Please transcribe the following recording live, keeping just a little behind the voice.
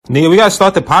Nigga, we gotta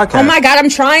start the podcast. Oh my God, I'm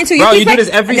trying to. Bro, you do this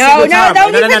every single time.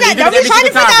 Don't be trying to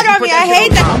put that on me. I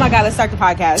hate that. Oh my God, let's start the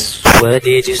podcast. What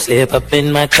did you slip up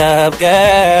in my cup,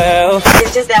 girl?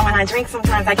 It's just that when I drink,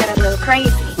 sometimes I get a little crazy.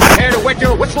 Care to wet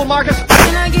your whistle, Marcus?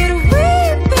 Can I get a refill?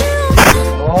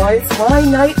 Oh, it's my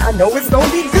night. I know it's gonna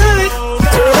be good. Turn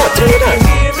it up, turn it up.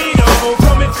 Hear me, don't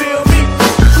come and feel me.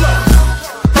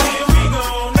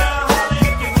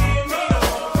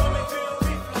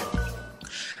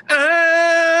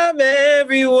 I'm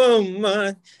every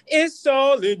woman. It's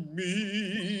all in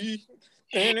me.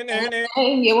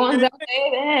 You want that,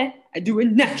 baby? I do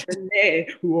it naturally.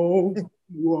 Whoa,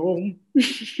 whoa.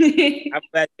 I'm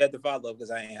glad you had to follow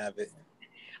because I ain't have it.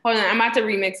 Hold on, I'm about to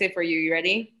remix it for you. You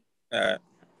ready? All right.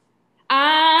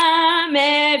 I'm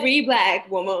every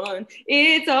black woman.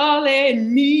 It's all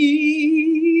in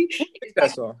me. It's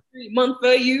That's all. 3 months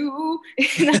for you.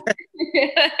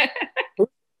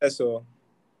 That's all.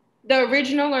 The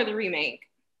original or the remake?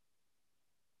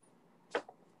 I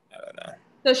don't know.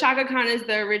 So Shaka Khan is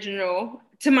the original,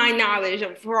 to my knowledge.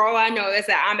 For all I know, is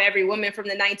that I'm every woman from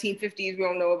the 1950s. We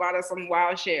don't know about us, some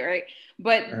wild shit, right?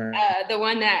 But the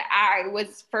one that I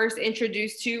was first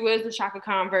introduced to was the Shaka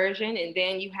Khan version. And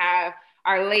then you have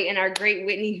our late and our great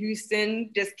Whitney Houston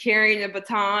just carrying the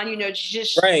baton, you know,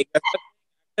 just... Right. I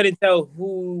couldn't tell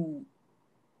who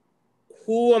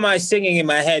am I singing in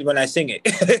my head when I sing it.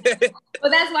 Well,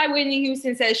 that's why Whitney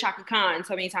Houston says Shaka Khan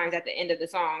so many times at the end of the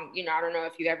song. You know, I don't know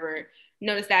if you ever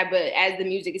noticed that, but as the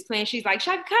music is playing, she's like,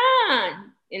 Shaka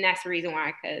Khan. And that's the reason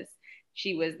why, because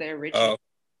she was the original.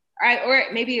 Or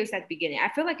maybe it was at the beginning. I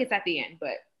feel like it's at the end,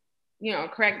 but, you know,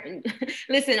 correct.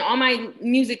 Listen, all my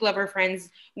music lover friends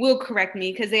will correct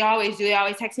me because they always do. They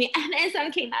always text me, that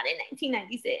song came out in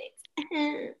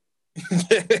 1996.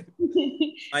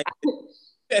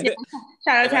 Yeah,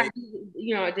 shout out to her,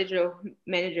 you know, a digital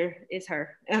manager is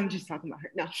her. I'm just talking about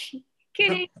her. No,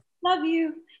 kidding. Love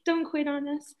you. Don't quit on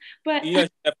us. But you know,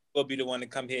 she will be the one to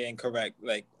come here and correct.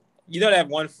 Like, you know, that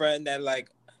one friend that like,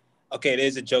 okay,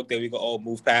 there's a joke that we could all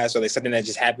move past, or like something that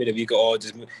just happened that we could all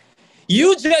just move.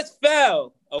 You just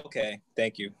fell. Okay,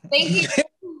 thank you. Thank you.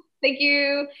 Thank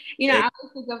you. You know, I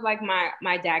always think of like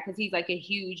my dad because he's like a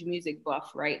huge music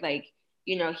buff, right? Like,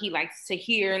 you know, he likes to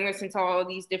hear and listen to all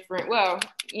these different, well,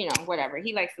 you know, whatever.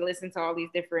 He likes to listen to all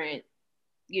these different,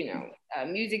 you know,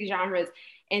 music genres.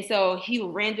 And so he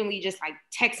will randomly just like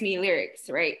text me lyrics,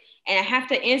 right? And I have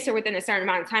to answer within a certain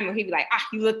amount of time, or he'd be like,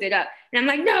 you looked it up. And I'm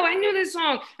like, no, I knew this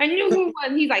song. I knew who it was.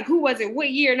 And he's like, who was it? What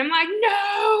year? And I'm like,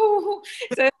 no.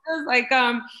 So it was like,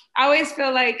 I always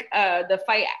feel like the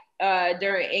fight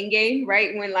during Endgame,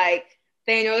 right? When like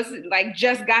Thanos like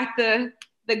just got the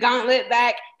gauntlet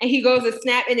back and he goes to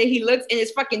snap and then he looks and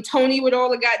it's fucking Tony with all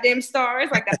the goddamn stars.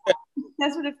 Like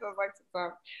that's what it feels like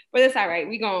sometimes. But it's all right.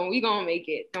 We gonna make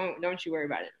it. Don't you worry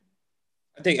about it.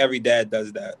 I think every dad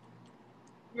does that.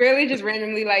 Really? Just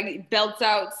randomly like belts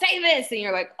out, say this, and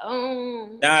you're like, oh.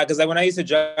 Nah, because like when I used to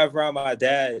drive around my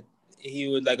dad, he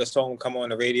would like a song would come on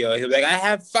the radio. He'd be like, I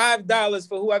have $5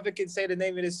 for whoever can say the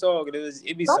name of this song. And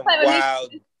it'd be some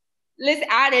wild. Let's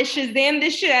add it, Shazam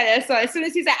this shit at us. So as soon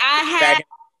as he said,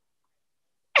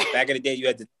 Back in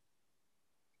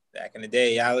the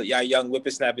day, y'all young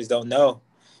whippersnappers don't know.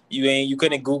 You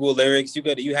couldn't Google lyrics.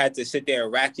 You had to sit there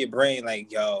and rack your brain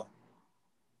like, yo.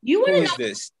 You want to know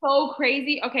this? So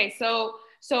crazy. Okay, so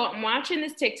I'm watching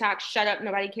this TikTok. Shut up,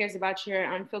 nobody cares about your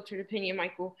unfiltered opinion,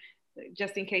 Michael.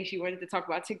 Just in case you wanted to talk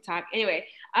about TikTok. Anyway,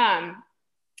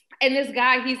 and this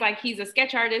guy, he's a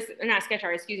sketch artist, not sketch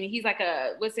artist, excuse me. He's like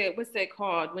what's it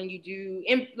called when you do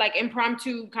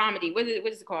impromptu comedy? What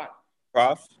is it called?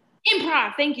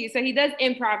 Improv, thank you. So he does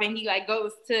improv and he like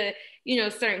goes to, you know,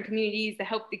 certain communities to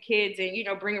help the kids and, you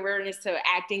know, bring awareness to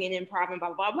acting and improv and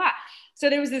blah, blah, blah. So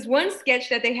there was this one sketch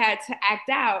that they had to act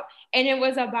out and it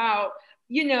was about,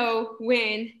 you know,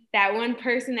 when that one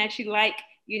person that you like,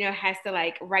 you know, has to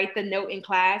like write the note in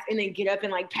class and then get up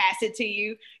and like pass it to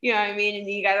you, you know what I mean? And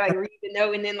then you gotta like read the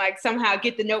note and then like somehow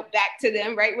get the note back to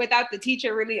them, right? Without the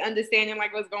teacher really understanding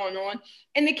like what's going on.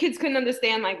 And the kids couldn't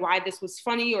understand like why this was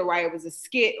funny or why it was a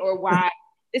skit or why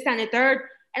this and the third.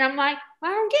 And I'm like,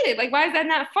 well, I don't get it. Like, why is that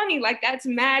not funny? Like, that's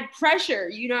mad pressure.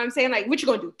 You know what I'm saying? Like, what you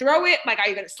gonna do? Throw it? Like, are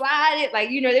you gonna slide it? Like,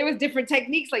 you know, there was different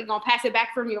techniques. Like, you're gonna pass it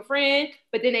back from your friend,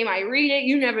 but then they might read it.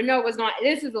 You never know what's going on.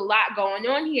 This is a lot going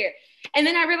on here. And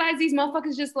then I realized these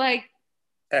motherfuckers just like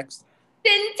text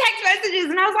messages.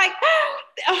 And I was like,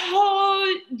 a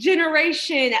whole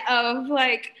generation of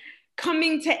like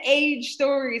coming to age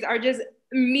stories are just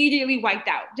immediately wiped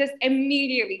out, just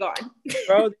immediately gone.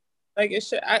 Bro, like it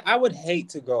should, I would hate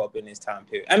to grow up in this time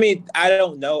period. I mean, I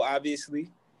don't know, obviously.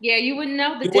 Yeah, you wouldn't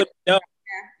know. You wouldn't know.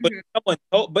 But someone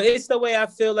told, but it's the way I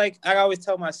feel like I always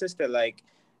tell my sister, like,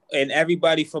 and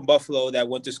everybody from Buffalo that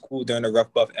went to school during the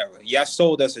rough buff era, y'all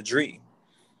sold us a dream.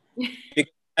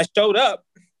 Because I showed up,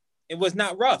 it was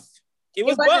not rough. It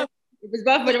was buff. It was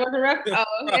buff, but it wasn't rough. Oh,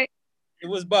 okay. It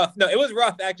was buff. No, it was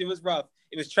rough. Actually, it was rough.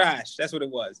 It was trash. That's what it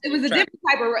was. It was a trash. different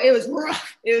type of. It was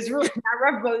rough. It was rough, not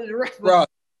rough, but it was rough. Rough.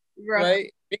 Rough.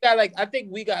 Right? We got like, I think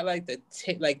we got like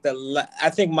I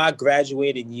think my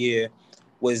graduating year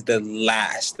was the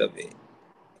last of it.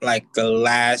 Like the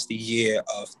last year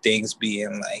of things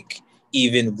being like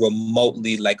even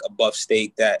remotely like above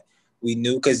state that we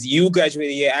knew, because you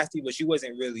graduated a year after, but you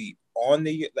wasn't really on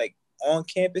on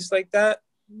campus like that.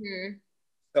 Mm-hmm.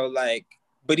 So like,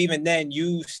 but even then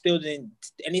you still didn't,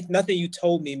 nothing you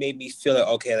told me made me feel like,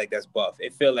 okay, like that's buff.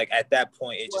 It felt like at that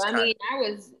point it just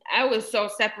I was so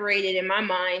separated in my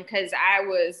mind because I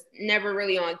was never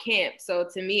really on camp. So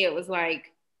to me it was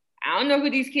like, I don't know who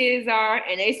these kids are,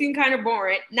 and they seem kind of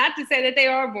boring. Not to say that they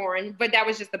are boring, but that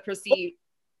was just the perceived.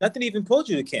 Nothing even pulled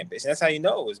you to campus. That's how you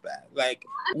know it was bad. Like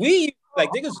we, like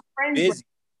niggas busy.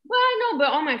 Well, I know, but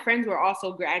all my friends were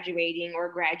also graduating or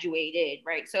graduated,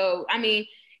 right? So I mean,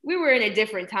 we were in a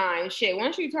different time. Shit,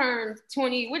 once you turn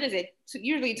 20, what is it?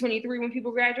 Usually 23 when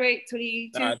people graduate.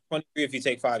 22. 23 if you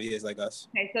take 5 years like us.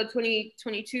 Okay, so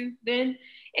 22 then.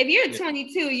 If you're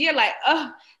 22, you're like,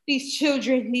 oh, these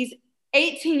children, these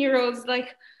 18-year-olds,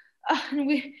 like,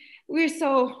 we're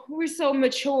so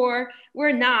mature.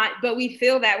 We're not, but we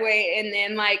feel that way. And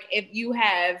then like, if you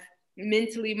have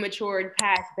mentally matured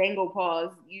past Bengal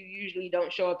paws, you usually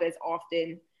don't show up as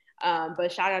often.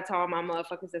 But shout out to all my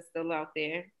motherfuckers that's still out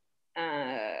there.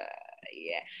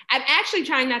 Yeah, I'm actually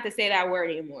trying not to say that word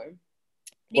anymore.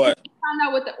 Because I found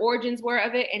out what the origins were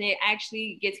of it, and it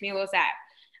actually gets me a little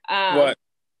sad. What?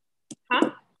 Huh?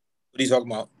 What are you talking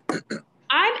about?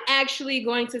 I'm actually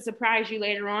going to surprise you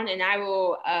later on, and I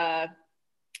will.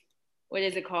 What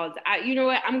is it called? You know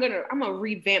what? I'm gonna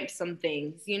revamp some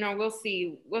things. You know, we'll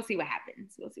see what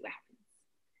happens.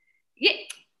 Yeah.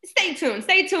 Stay tuned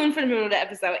for the middle of the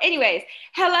episode. Anyways,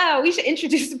 hello. We should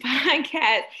introduce the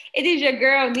podcast. It is your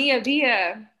girl,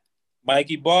 Nia.Bia.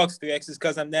 MikeyBarxx, 3X's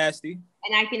because I'm nasty.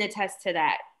 And I can attest to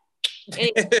that.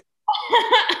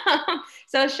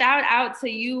 So shout out to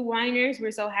you whiners. We're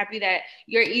so happy that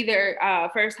you're either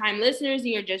first-time listeners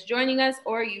and you're just joining us,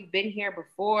 or you've been here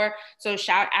before. So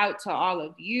shout out to all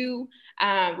of you.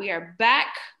 We are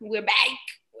back. We're back.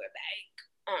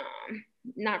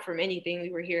 Not from anything.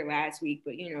 We were here last week,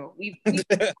 but you know, we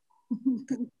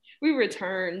we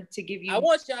returned to give you. I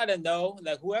want y'all to know,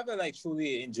 like, whoever like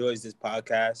truly enjoys this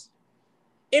podcast,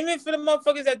 even for the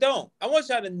motherfuckers that don't, I want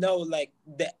y'all to know like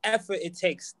the effort it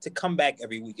takes to come back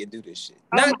every week and do this shit.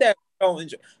 Not that I don't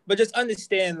enjoy, but just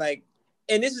understand, like,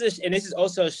 and this is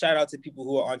also a shout out to people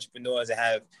who are entrepreneurs and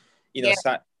have, you know,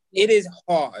 it is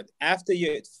hard after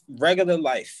your regular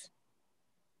life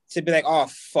to be like, oh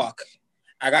fuck,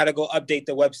 I gotta go update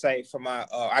the website for my.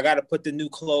 I gotta put the new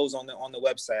clothes on the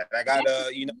website. I gotta,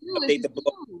 update the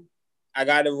blog. I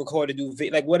gotta record a new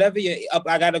video. Like whatever you're up,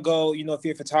 I gotta go. You know, if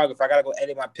you're a photographer, I gotta go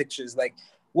edit my pictures. Like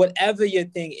whatever your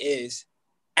thing is,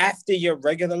 after your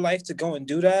regular life to go and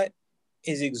do that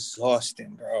is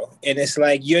exhausting, bro. And it's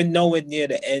like you're nowhere near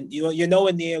the end. You're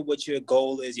nowhere near what your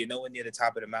goal is. You're nowhere near the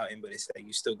top of the mountain, but it's like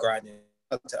you're still grinding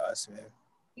up to us, man.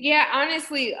 Yeah,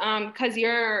 honestly, because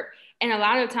and a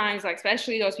lot of times, like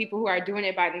especially those people who are doing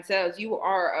it by themselves, you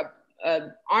are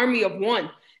a army of one.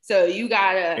 So you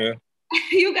gotta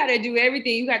you gotta do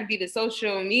everything. You gotta be the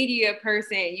social media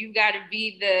person. You gotta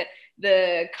be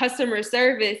the customer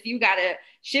service. You gotta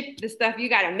ship the stuff. You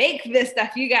gotta make the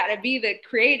stuff. You gotta be the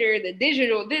creator, the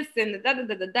digital this and the da da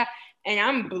da da da. And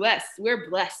I'm blessed. We're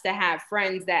blessed to have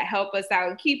friends that help us out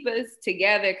and keep us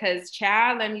together. Cause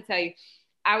child, let me tell you,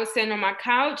 I was sitting on my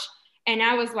couch and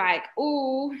I was like,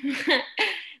 ooh,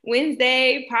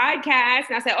 Wednesday podcast.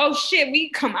 And I said, oh shit, we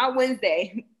come out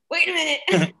Wednesday. Wait a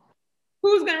minute.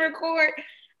 Who's going to record?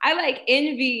 I like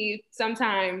envy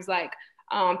sometimes like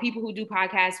people who do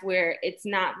podcasts where it's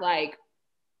not like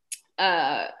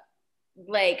I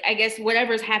guess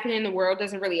whatever's happening in the world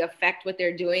doesn't really affect what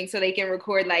they're doing. So they can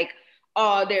record like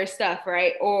all their stuff,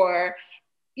 right? Or,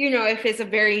 you know, if it's a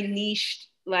very niche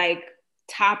like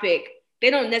topic, they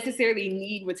don't necessarily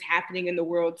need what's happening in the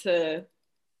world to,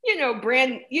 you know,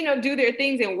 do their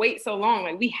things and wait so long.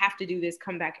 Like we have to do this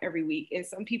comeback every week. And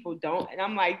some people don't. And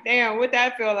I'm like, damn, what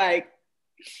that feel like?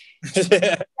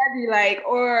 That'd be like,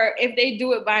 or if they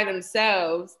do it by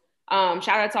themselves, shout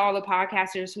out to all the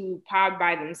podcasters who pod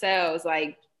by themselves.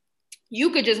 Like you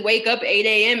could just wake up 8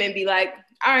 a.m. and be like,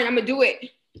 all right, I'm gonna do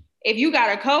it. If you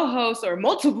got a co-host or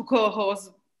multiple co-hosts,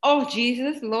 Oh,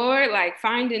 Jesus, Lord, like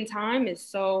finding time is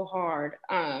so hard.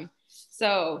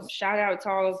 So shout out to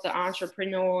all of the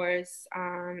entrepreneurs,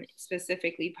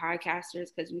 specifically podcasters,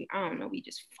 because I don't know, we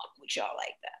just fuck with y'all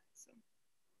like that. So.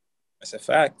 That's a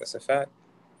fact. That's a fact.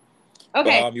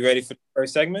 Okay. Well, you ready for the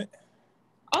first segment?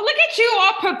 Oh, look at you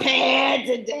all prepared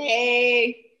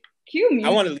today. Cue me. I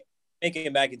want to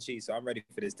make mac and cheese, so I'm ready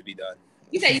for this to be done.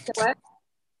 You said what?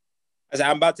 I said,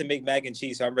 I'm about to make mac and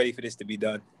cheese, so I'm ready for this to be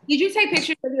done. Did you take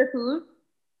pictures of your food?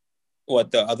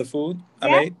 What, the other food I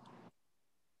Yeah. made?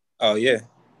 Oh, yeah.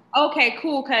 Okay,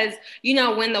 cool. Because, you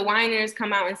know, when the whiners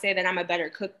come out and say that I'm a better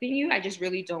cook than you, I just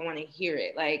really don't want to hear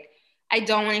it. Like, I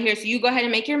don't want to hear. So you go ahead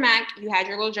and make your mac. You had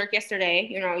your little jerk yesterday.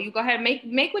 You know, you go ahead and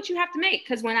make what you have to make.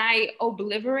 Because when I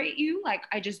obliterate you, like,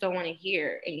 I just don't want to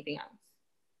hear anything else.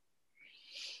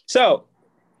 So,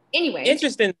 anyway.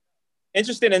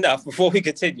 Interesting enough, before we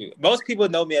continue, most people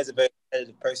know me as a very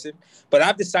competitive person, but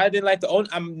I've decided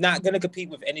I'm not going to compete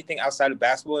with anything outside of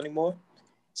basketball anymore.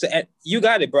 So you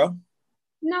got it, bro.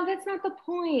 No, that's not the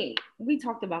point. We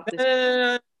talked about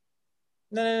this.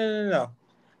 No.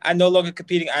 I'm no longer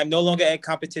competing. I'm no longer at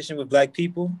competition with Black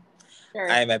people.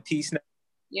 Sure. I am at peace now.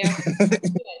 Yeah.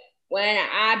 When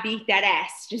I beat that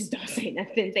ass, just don't say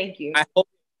nothing. Thank you. I hope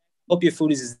your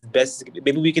food is as best.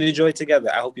 Maybe we can enjoy it together.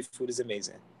 I hope your food is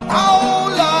amazing. Oh,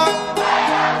 Lord.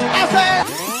 I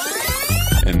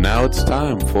said. And now it's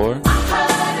time for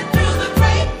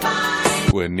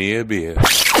with Nia.Bia.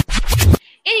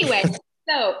 Anyway,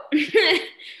 so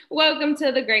welcome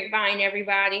to the grapevine,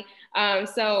 everybody.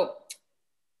 So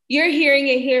you're hearing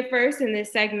it here first in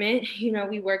this segment. You know,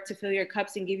 we work to fill your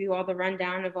cups and give you all the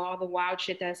rundown of all the wild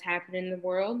shit that's happening in the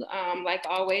world. Like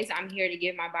always, I'm here to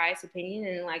give my biased opinion.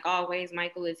 And like always,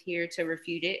 Michael is here to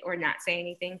refute it or not say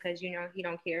anything because, you know, he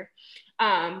don't care.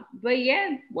 But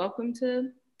yeah, welcome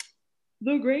to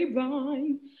the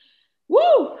grapevine.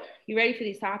 Woo! You ready for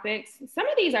these topics? Some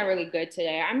of these are really good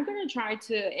today. I'm going to try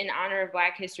to, in honor of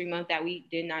Black History Month that we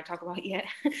did not talk about yet,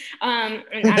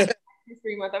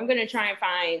 History Month, I'm going to try and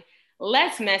find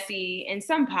less messy and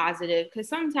some positive, because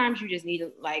sometimes you just need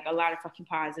like a lot of fucking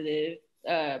positive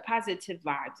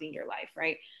vibes in your life,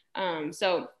 right?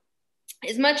 So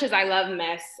as much as I love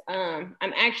mess, I'm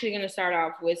actually going to start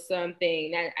off with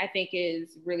something that I think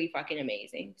is really fucking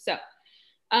amazing. So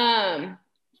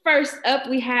first up,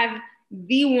 we have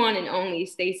the one and only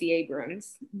Stacy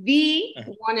Abrams, the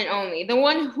one and only, the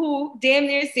one who damn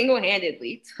near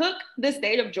single-handedly took the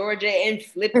state of Georgia and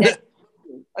flipped it.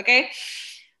 Okay.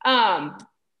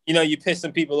 You know, you piss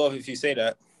some people off if you say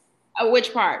that.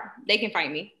 Which part? They can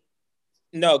fight me.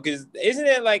 No, because isn't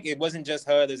it like it wasn't just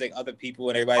her? There's like other people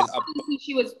and everybody's up.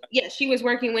 She was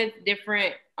working with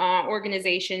different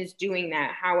organizations doing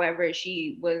that. However,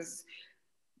 she was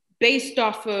based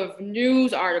off of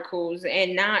news articles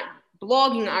and not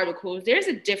blogging articles. There's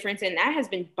a difference, and that has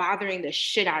been bothering the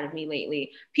shit out of me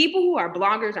lately. People who are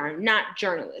bloggers are not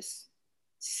journalists.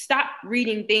 Stop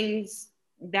reading things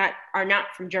that are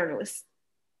not from journalists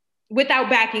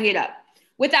without backing it up.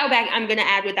 I'm going to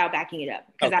add without backing it up.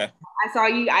 Because okay.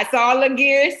 I saw the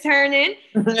gears turning.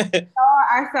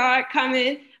 I saw it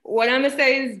coming. What I'm going to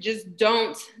say is just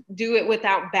don't do it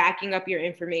without backing up your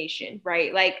information,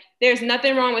 right? Like, there's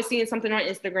nothing wrong with seeing something on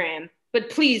Instagram, but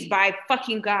please, by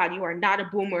fucking God, you are not a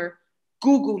boomer.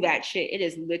 Google that shit. It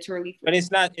is literally free. But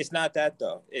it's not that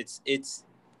though. It's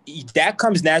that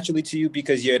comes naturally to you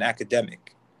because you're an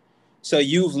academic. So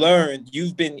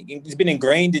it's been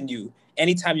ingrained in you.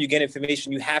 Anytime you get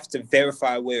information, you have to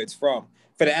verify where it's from.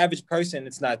 For the average person,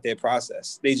 it's not their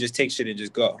process. They just take shit and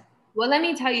just go. Well, let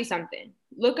me tell you something.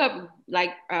 Look up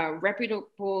like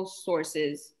reputable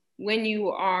sources when you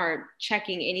are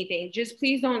checking anything. Just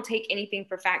please don't take anything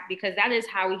for fact, because that is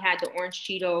how we had the Orange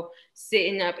Cheeto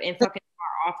sitting up in fucking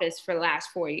our office for the last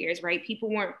 4 years, right? People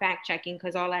weren't fact checking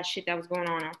because all that shit that was going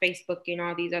on Facebook and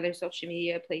all these other social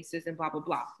media places and blah, blah,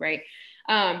 blah, right?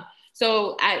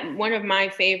 So one of my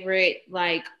favorite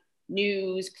like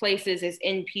news places is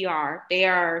NPR. They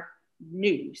are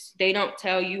news. They don't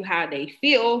tell you how they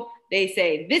feel. They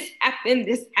say this happened,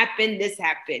 this happened, this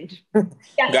happened.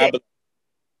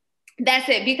 That's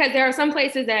it. Because there are some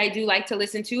places that I do like to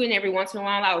listen to, and every once in a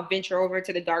while I'll venture over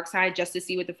to the dark side just to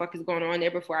see what the fuck is going on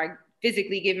there before I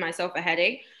physically give myself a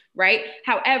headache, right?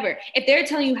 However, if they're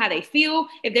telling you how they feel,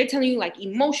 if they're telling you like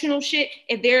emotional shit,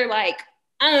 if they're like,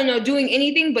 I don't know, doing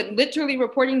anything but literally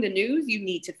reporting the news, you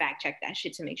need to fact check that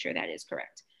shit to make sure that is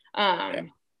correct. But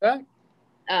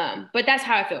that's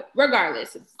how I feel.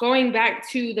 Regardless, going back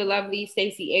to the lovely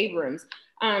Stacy Abrams,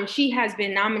 she has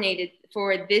been nominated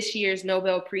for this year's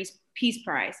Nobel Peace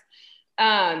Prize.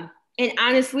 And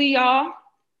honestly, y'all,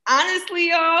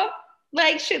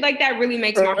 Like shit like that really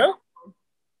makes my heart.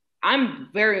 I'm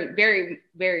very, very,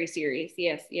 very serious.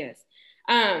 Yes, yes.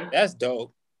 That's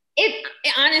dope. It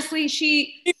honestly,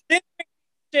 she did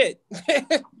shit.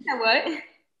 what?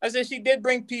 I said she did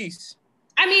bring peace.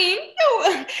 I mean,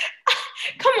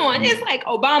 come on, it's like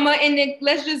Obama, and then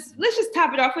let's just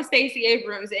top it off with Stacy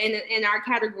Abrams in our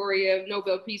category of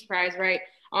Nobel Peace Prize, right?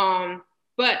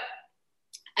 But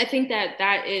I think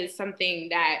that is something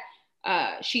that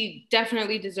she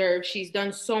definitely deserves. She's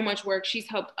done so much work. She's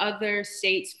helped other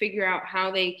states figure out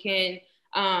how they can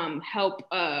help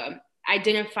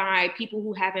identify people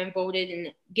who haven't voted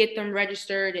and get them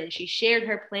registered. And she shared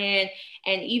her plan.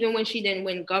 And even when she didn't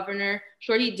win governor,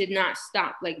 Shorty did not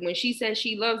stop. Like when she says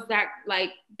she loves that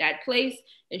place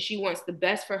and she wants the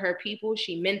best for her people,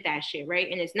 she meant that shit, right?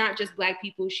 And it's not just Black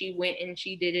people. She went and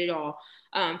she did it all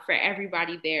for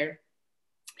everybody there.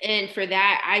 And for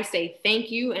that, I say thank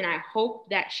you. And I hope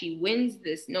that she wins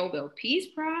this Nobel Peace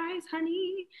Prize,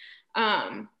 honey,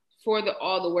 for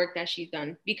all the work that she's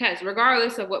done. Because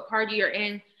regardless of what party you're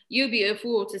in, you'd be a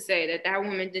fool to say that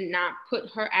woman did not put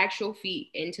her actual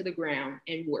feet into the ground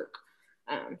and work.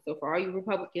 So for all you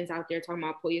Republicans out there talking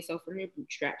about pull yourself from your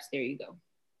bootstraps, there you go.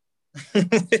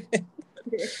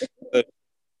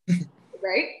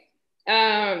 Right?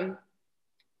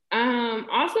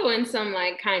 Also in some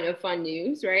like kind of fun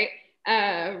news, right?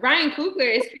 Ryan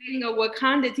Coogler is creating a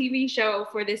Wakanda TV show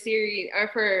for the series, or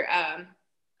for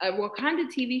a Wakanda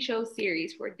TV show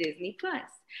series for Disney Plus.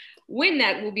 When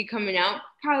that will be coming out,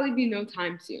 probably be no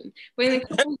time soon. But in a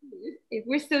couple years, if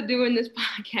we're still doing this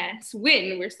podcast,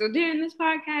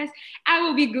 I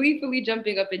will be gleefully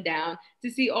jumping up and down to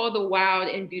see all the wild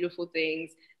and beautiful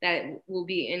things that will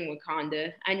be in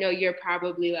Wakanda. I know you're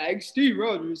probably like, Steve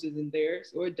Rogers isn't there,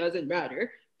 so it doesn't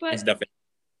matter. But It's definitely.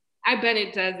 I bet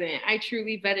it doesn't. I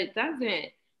truly bet it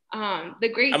doesn't. The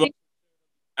great thing.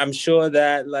 I'm sure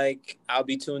that like I'll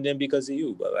be tuned in because of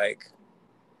you, but like,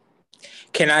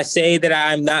 can I say that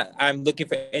I'm looking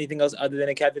for anything else other than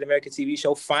a Captain America TV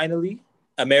show? Finally,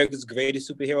 America's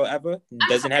greatest superhero ever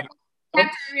doesn't have.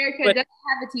 Captain America doesn't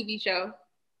have a TV show.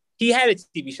 He had a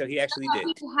TV show. He actually did.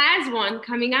 He has one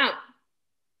coming out.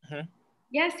 Uh-huh.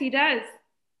 Yes, he does.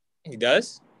 He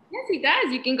does? Yes, he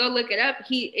does. You can go look it up.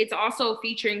 It's also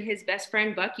featuring his best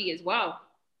friend Bucky as well.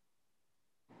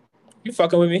 You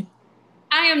fucking with me?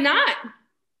 I am not.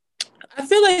 I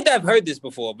feel like I've heard this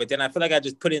before, but then I feel like I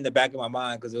just put it in the back of my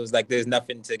mind because it was like there's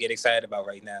nothing to get excited about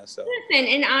right now. So listen,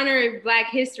 in honor of Black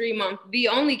History Month, the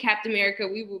only Captain America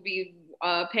we will be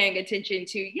paying attention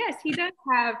to. Yes, he does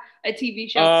have a TV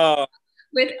show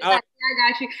with I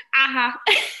got you. Aha.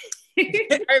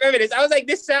 I remember this. I was like,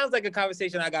 this sounds like a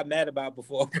conversation I got mad about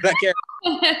before, but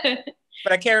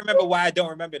I can't remember why I don't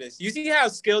remember this. You see how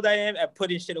skilled I am at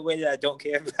putting shit away that I don't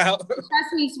care about?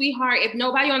 Trust me, sweetheart. If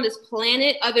nobody on this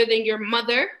planet other than your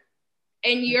mother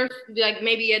and your, like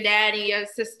maybe your dad and your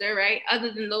sister, right?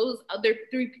 Other than those other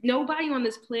three, nobody on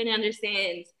this planet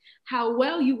understands how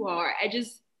well you are at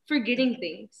just forgetting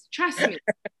things. Trust me.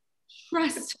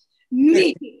 Trust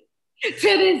me. To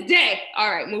this day.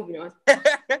 All right, moving on.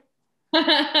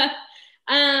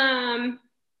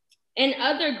 And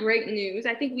other great news,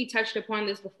 I think we touched upon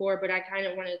this before, but I kind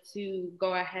of wanted to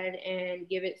go ahead and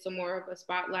give it some more of a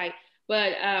spotlight.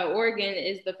 But Oregon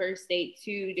is the first state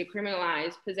to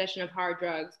decriminalize possession of hard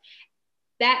drugs.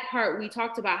 That part we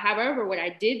talked about. However, what I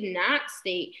did not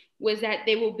state was that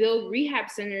they will build rehab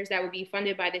centers that will be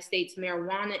funded by the state's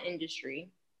marijuana industry,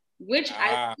 which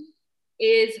I think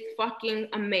is fucking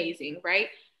amazing, right?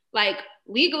 Like,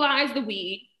 legalize the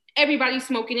weed. Everybody's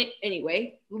smoking it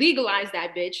anyway. Legalize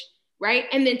that bitch, right?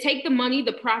 And then take the money,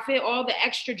 the profit, all the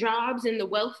extra jobs and the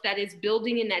wealth that is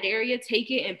building in that area, take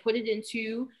it and put it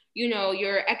into, you know,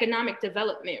 your economic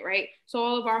development, right? So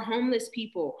all of our homeless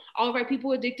people, all of our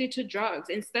people addicted to drugs,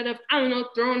 instead of, I don't know,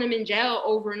 throwing them in jail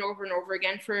over and over and over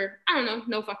again for, I don't know,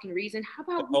 no fucking reason. How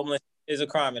about homeless is a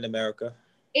crime in America?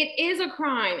 It is a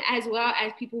crime, as well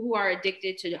as people who are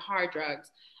addicted to hard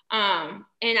drugs. And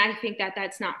I think that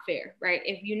that's not fair, right?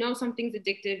 If you know something's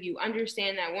addictive, you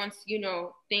understand that once, you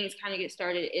know, things kind of get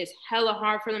started, it's hella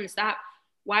hard for them to stop.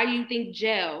 Why do you think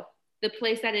jail, the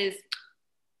place that is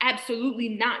absolutely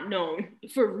not known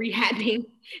for rehabbing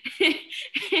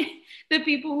the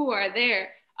people who are there,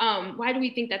 why do we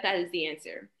think that is the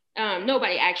answer?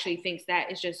 Nobody actually thinks that.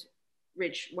 It's just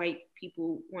rich white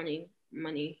people wanting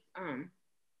money.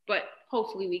 But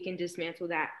hopefully we can dismantle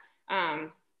that.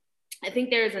 I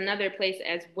think there is another place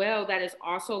as well that is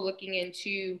also looking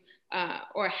into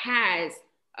or has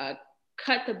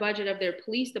cut the budget of their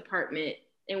police department.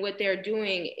 And what they're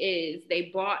doing is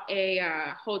they bought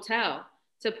a hotel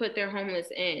to put their homeless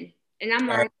in. And I'm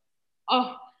like,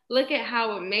 oh, look at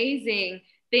how amazing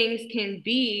things can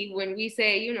be when we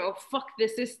say, you know, fuck the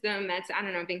system that's, I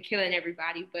don't know, been killing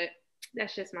everybody, but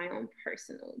that's just my own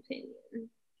personal opinion.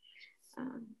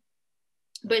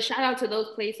 But shout out to those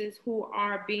places who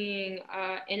are being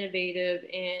innovative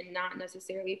and not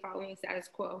necessarily following status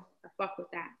quo. I fuck with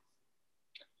that.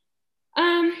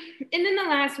 And then the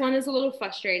last one is a little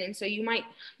frustrating. So you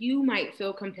might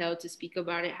feel compelled to speak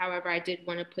about it. However, I did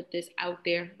want to put this out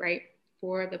there, right,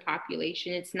 for the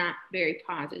population. It's not very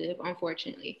positive,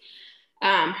 unfortunately.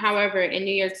 However, in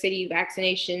New York City,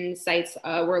 vaccination sites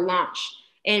were launched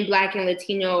in Black and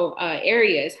Latino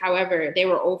areas. However, they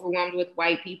were overwhelmed with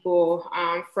white people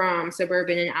from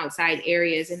suburban and outside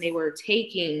areas, and they were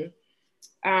taking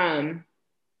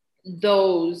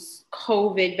those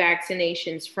COVID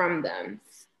vaccinations from them.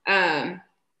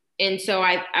 And so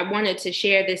I wanted to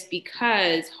share this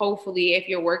because hopefully if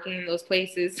you're working in those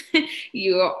places,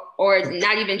 or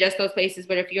not even just those places,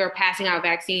 but if you're passing out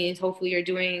vaccines, hopefully you're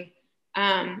doing,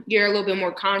 you're a little bit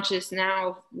more conscious now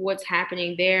of what's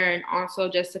happening there. And also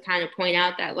just to kind of point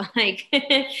out that like,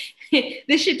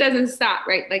 this shit doesn't stop,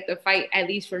 right? Like the fight, at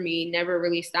least for me, never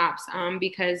really stops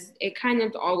because it kind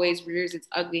of always rears its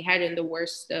ugly head in the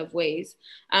worst of ways.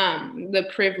 The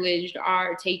privileged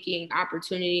are taking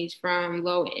opportunities from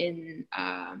low in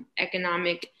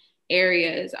economic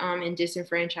areas and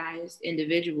disenfranchised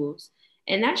individuals.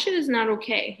 And that shit is not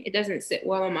okay. It doesn't sit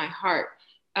well in my heart.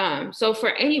 So for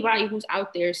anybody who's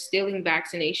out there stealing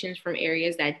vaccinations from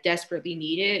areas that desperately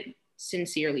need it,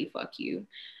 sincerely, fuck you.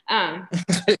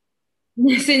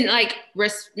 Listen, like,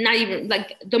 not even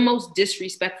like the most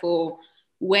disrespectful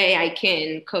way I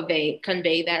can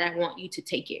convey that I want you to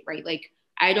take it, right? Like,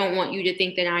 I don't want you to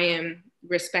think that I am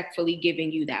respectfully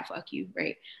giving you that fuck you,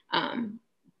 right?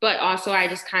 But also I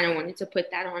just kind of wanted to put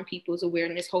that on people's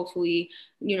awareness. Hopefully,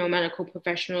 you know, medical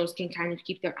professionals can kind of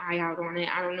keep their eye out on it.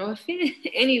 I don't know if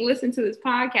any listen to this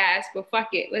podcast, but fuck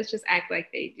it. Let's just act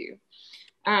like they do.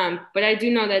 But I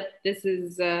do know that this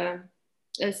is a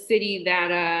city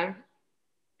that,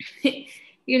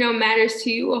 you know, matters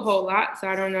to you a whole lot. So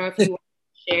I don't know if you want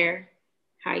to share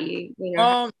how you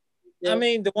know. I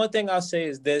mean, the one thing I'll say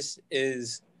is this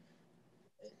is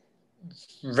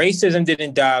racism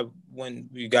didn't die when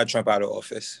we got Trump out of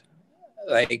office.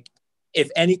 Like, if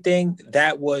anything,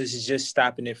 that was just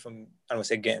stopping it from, I don't want to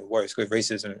say getting worse, because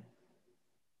racism,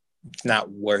 it's not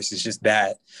worse, it's just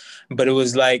bad. But it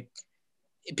was like,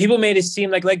 people made it seem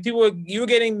like you were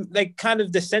getting like kind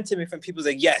of the sentiment from people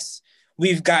like, yes,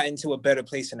 we've gotten to a better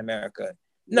place in America.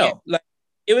 No, like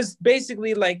it was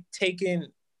basically like taking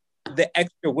the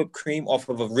extra whipped cream off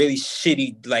of a really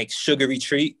shitty, like sugary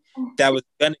treat that was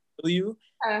gonna kill you.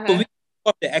 But we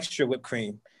off the extra whipped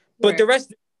cream. But the rest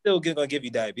is still gonna give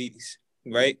you diabetes,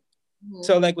 right?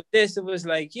 So like with this, it was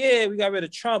like, yeah, we got rid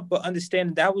of Trump, but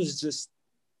understand that was just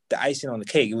the icing on the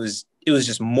cake. It was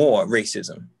just more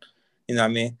racism. You know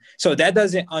what I mean? So that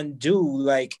doesn't undo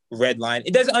like red line.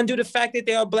 It doesn't undo the fact that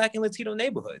there are Black and Latino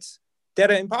neighborhoods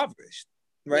that are impoverished,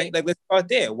 right? Like, let's start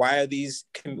there. Why are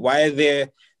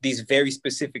there these very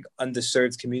specific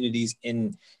underserved communities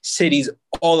in cities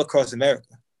all across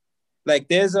America? Like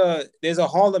there's a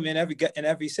Harlem in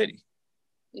every city.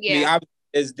 Yeah, I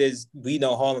mean, we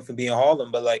know Harlem for being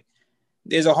Harlem, but like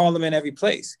there's a Harlem in every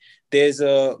place. There's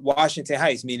a Washington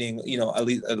Heights, meaning, you know,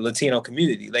 a Latino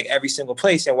community, like every single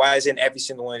place. And why is in every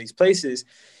single one of these places,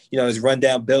 you know, there's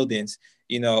rundown buildings,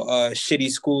 you know, a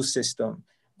shitty school system,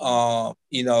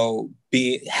 you know,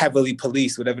 be heavily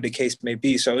policed, whatever the case may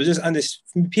be. So it's just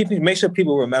make sure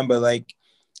people remember, like,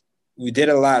 we did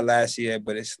a lot last year,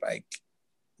 but it's like,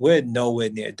 we're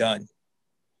nowhere near done.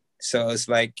 So it's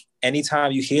like,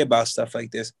 anytime you hear about stuff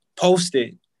like this, post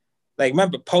it. Like,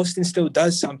 remember, posting still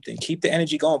does something. Keep the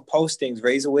energy going. Post things,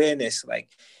 raise awareness, like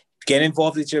get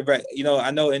involved with your, you know,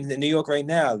 I know in New York right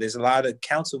now, there's a lot of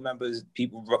council members,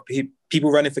 people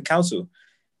running for council.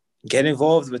 Get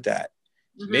involved with that.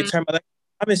 Midterm election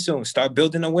coming soon. Start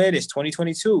building awareness.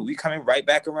 2022, we coming right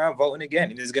back around voting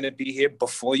again. And it's going to be here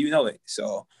before you know it.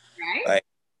 So,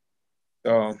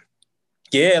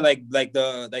 yeah, like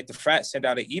the frat sent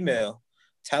out an email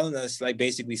telling us, like,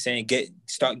 basically saying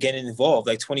start getting involved.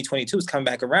 Like 2022 is coming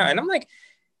back around, and I'm like,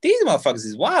 these motherfuckers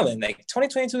is wilding. Like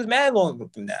 2022 is mad long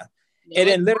from now. And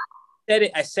then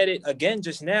literally I said it again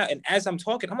just now, and as I'm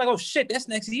talking, I'm like, oh shit, that's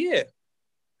next year.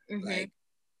 Like,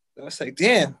 I was like,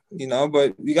 damn, you know.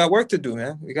 But we got work to do,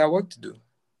 man. We got work to do.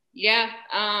 Yeah,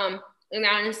 and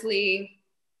honestly,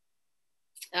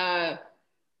 I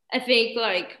think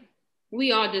like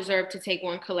we all deserve to take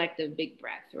one collective big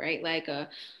breath, right? Like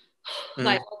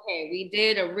like, okay, we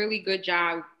did a really good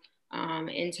job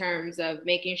in terms of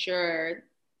making sure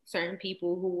certain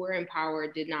people who were in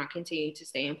power did not continue to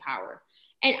stay in power.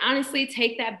 And honestly,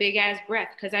 take that big ass breath,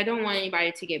 because I don't want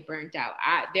anybody to get burnt out.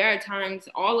 There are times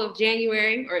all of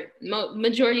January, or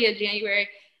majority of January,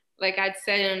 like I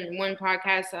said in one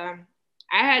podcast, I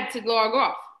had to log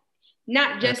off,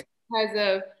 not just because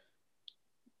of,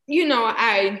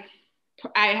 I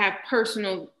have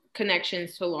personal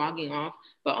connections to logging off,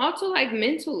 but also like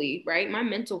mentally, right? My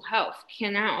mental health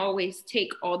cannot always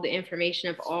take all the information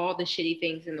of all the shitty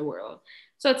things in the world.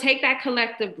 So take that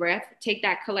collective breath, take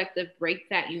that collective break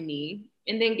that you need,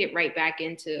 and then get right back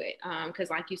into it. Because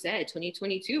like you said,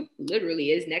 2022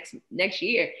 literally is next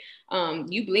year.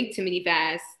 You blink too many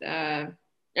fast, or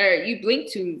you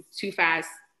blink too fast,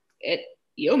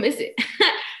 you'll miss it.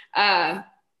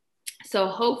 So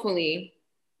hopefully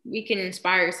we can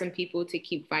inspire some people to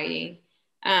keep fighting.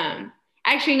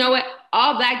 Actually, you know what?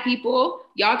 All Black people,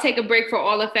 y'all take a break for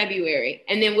all of February,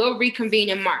 and then we'll reconvene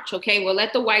in March, okay? We'll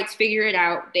let the whites figure it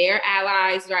out. They're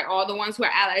allies, right? All the ones who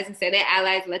are allies and say they're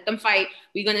allies, let them fight.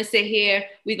 We're going to sit here.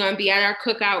 We're going to be at our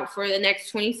cookout for the next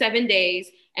 27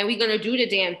 days, and we're going to do the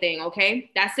damn thing,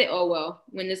 okay? That's it. Oh, well,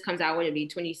 when this comes out, would it be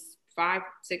 25,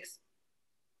 6?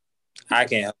 I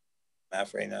can't help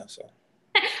math right now, so.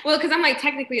 Well, because I'm like,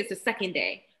 technically it's the second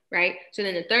day. Right? So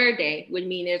then the third day would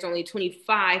mean there's only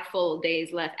 25 full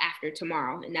days left after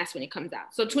tomorrow. And that's when it comes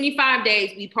out. So 25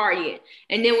 days we party it.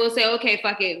 And then we'll say, okay,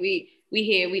 fuck it. We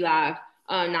here, we live,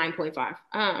 9.5.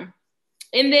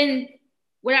 And then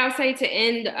what I'll say to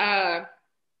end,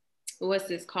 what's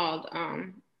this called?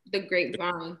 The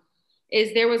grapevine,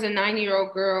 is there was a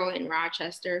 9-year-old girl in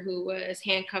Rochester who was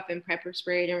handcuffed and pepper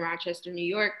sprayed in Rochester, New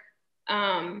York.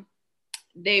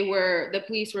 The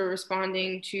police were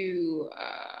responding to,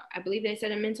 I believe they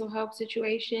said, a mental health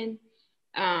situation.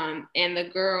 And the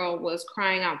girl was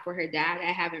crying out for her dad.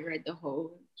 I haven't read the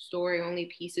whole story,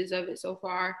 only pieces of it so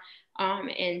far.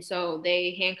 And so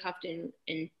they handcuffed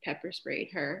and pepper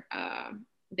sprayed her.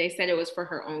 They said it was for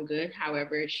her own good.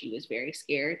 However, she was very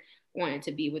scared, wanted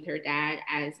to be with her dad,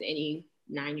 as any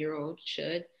 9-year-old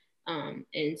should.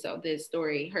 And so this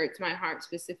story hurts my heart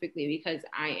specifically because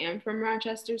I am from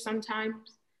Rochester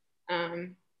sometimes.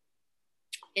 And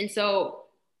so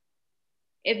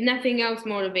if nothing else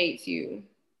motivates you,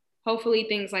 hopefully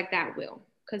things like that will,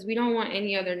 because we don't want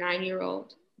any other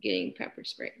 9-year-old getting pepper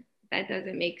sprayed. That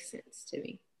doesn't make sense to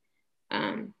me.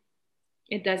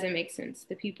 It doesn't make sense.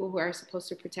 The people who are supposed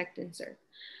to protect and serve.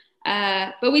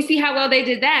 But we see how well they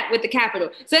did that with the Capitol.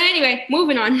 So anyway,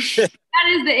 moving on. That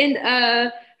is the end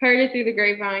of Heard It Through the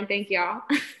Grapevine. Thank y'all.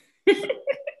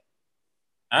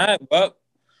 All right, well.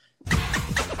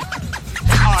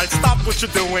 All right, stop what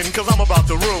you're doing, because I'm about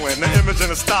to ruin the image and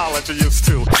the style that you're used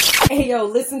to. Hey, yo,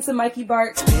 listen to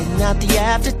MikeyBarxx Not the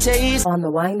aftertaste. on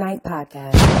the Wine Night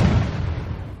Podcast.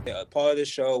 A part of the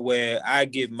show where I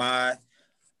give my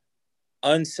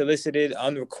unsolicited,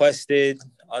 unrequested,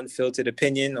 unfiltered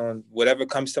opinion on whatever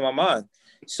comes to my mind.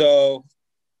 So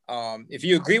if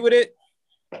you agree with it,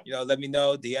 let me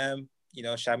know, DM,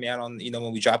 shout me out on,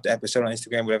 when we drop the episode on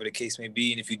Instagram, whatever the case may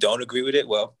be. And if you don't agree with it,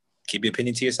 well, keep your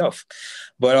opinion to yourself.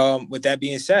 But with that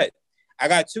being said, I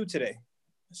got 2 today.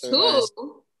 So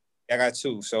 2? I got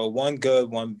 2. So one good,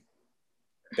 one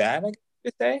bad, I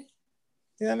could say.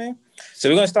 You know what I mean? So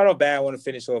we're going to start off bad. I want to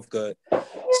finish off good.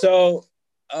 So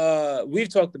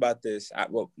we've talked about this.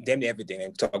 Damn near everything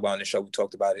we talked about on the show. We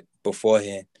talked about it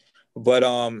beforehand. But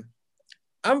I'm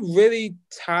really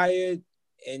tired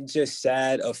and just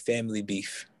sad of family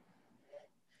beef.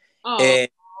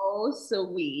 Oh,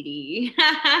 sweetie.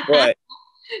 What?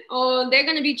 Oh, they're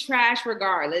going to be trash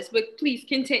regardless. But please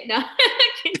continue.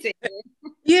 Continue.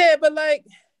 Yeah, but like,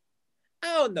 I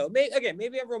don't know. Maybe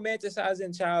I'm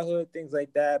romanticizing childhood, things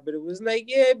like that. But it was like,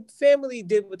 yeah, family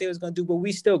did what they was going to do, but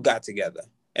we still got together.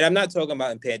 And I'm not talking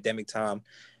about in pandemic time.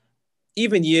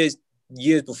 Even years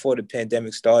before the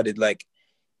pandemic started, like,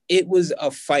 it was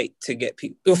a fight to get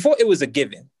people. Before it was a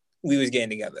given, we was getting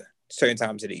together certain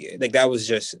times of the year. Like, that was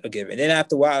just a given. And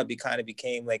after a while, it kind of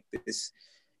became like this,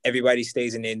 everybody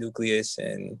stays in their nucleus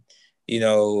and, we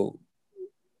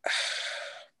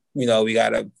got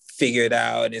to figure it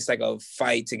out. And it's like a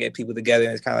fight to get people together.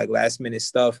 And it's kind of like last minute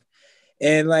stuff.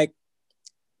 And like,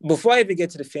 before I even get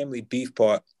to the family beef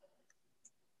part,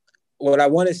 what I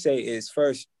want to say is,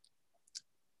 first,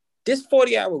 this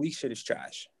 40-hour week shit is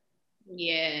trash.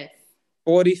 Yes.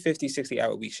 40, 50,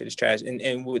 60-hour week shit is trash. And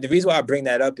the reason why I bring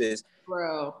that up is...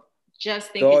 Bro,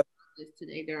 just thinking about this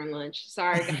today during lunch.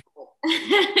 Sorry, guys.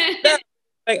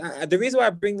 The reason why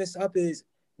I bring this up is,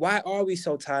 why are we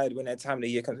so tired when that time of the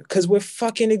year comes? Because we're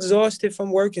fucking exhausted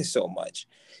from working so much.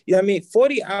 You know what I mean?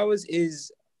 40 hours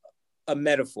is a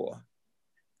metaphor.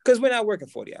 because we're not working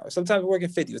 40 hours. Sometimes we're working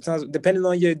 50. Sometimes, depending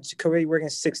on your career, you're working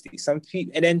 60. Some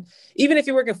people, and then even if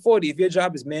you're working 40, if your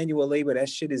job is manual labor, that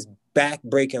shit is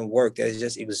back-breaking work. That is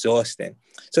just exhausting.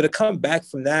 So to come back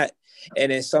from that,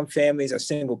 and then some families are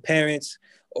single parents,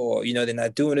 or they're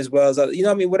not doing as well as others.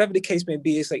 What I mean, whatever the case may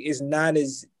be, it's like it's not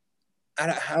as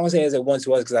I don't say as it once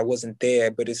was because I wasn't there,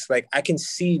 but it's like I can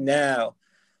see now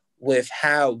with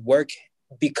how work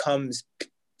becomes.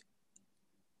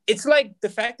 It's like the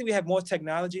fact that we have more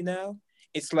technology now.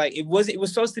 It's like it was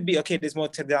supposed to be, okay, there's more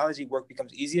technology, work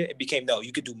becomes easier. It became, no,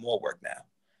 you could do more work now.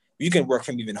 You can work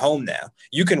from even home now.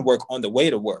 You can work on the way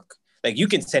to work. Like you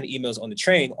can send emails on the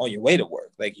train on your way to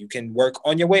work. Like you can work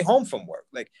on your way home from work.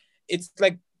 Like it's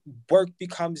like work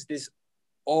becomes this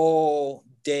all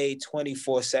day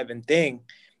 24/7 thing.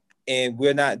 And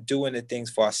we're not doing the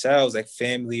things for ourselves, like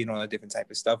family and all that different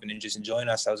type of stuff, and then just enjoying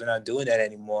ourselves. We're not doing that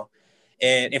anymore.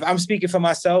 And if I'm speaking for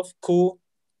myself, cool.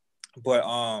 But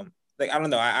like I don't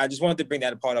know, I just wanted to bring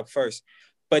that part up first.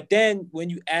 But then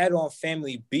when you add on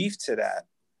family beef to that,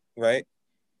 right?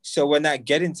 So we're not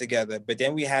getting together, but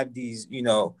then we have these,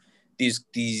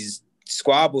 these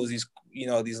squabbles, these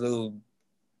little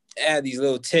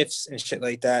tiffs and shit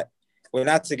like that. We're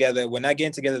not together. We're not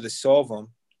getting together to solve them.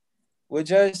 We're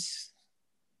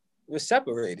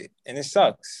separated, and it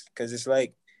sucks because it's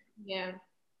like, yeah,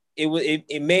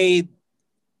 it made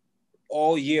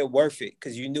all year worth it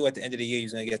because you knew at the end of the year you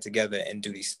was gonna get together and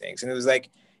do these things. And it was like,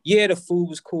 yeah, the food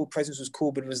was cool, presents was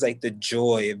cool, but it was like the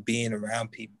joy of being around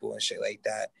people and shit like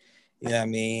that. You know what I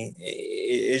mean?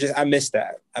 It just, I miss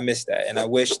that. And I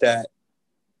wish that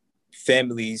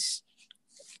families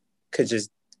could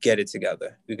just get it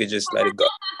together. We could just let it go.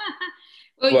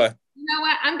 Well, what? you know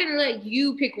what? I'm gonna let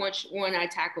you pick which one I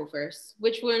tackle first.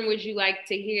 Which one would you like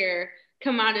to hear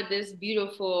come out of this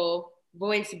beautiful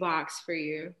voice box for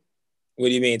you? What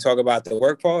do you mean? Talk about the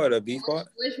work part or the beef part?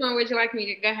 Which one would you like me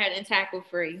to go ahead and tackle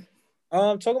for you?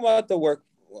 Talking about the work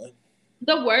one.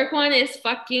 The work one is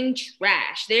fucking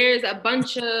trash. There's a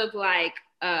bunch of like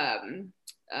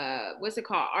what's it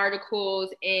called? Articles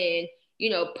and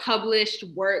published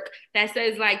work that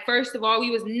says like, first of all,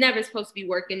 we was never supposed to be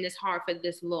working this hard for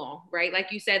this long, right?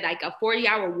 Like you said, like a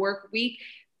 40-hour work week.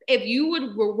 If you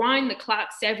would rewind the clock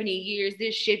 70 years,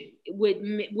 this shit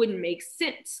wouldn't make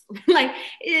sense. Like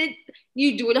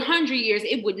you do it 100 years,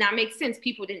 it would not make sense.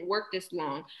 People didn't work this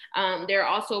long. There are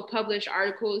also published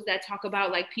articles that talk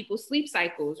about like people's sleep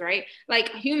cycles, right? Like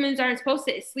humans aren't supposed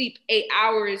to sleep 8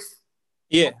 hours.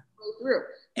 Yeah. Through.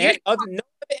 No other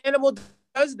animal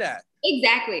does that.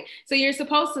 Exactly. So you're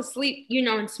supposed to sleep,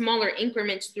 in smaller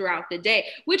increments throughout the day,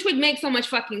 which would make so much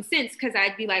fucking sense because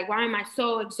I'd be like, why am I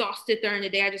so exhausted during the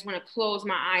day? I just want to close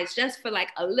my eyes just for like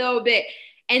a little bit.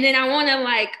 And then I want to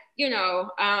like,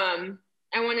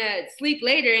 I want to sleep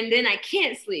later and then I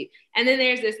can't sleep. And then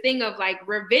there's this thing of like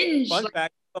revenge. Fun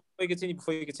fact,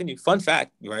 before you continue, fun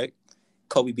fact, right?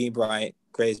 Kobe Bean Bryant,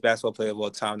 greatest basketball player of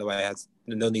all time. Nobody has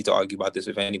no need to argue about this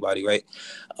with anybody, right?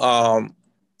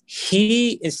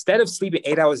 He, instead of sleeping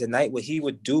 8 hours a night, what he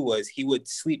would do was he would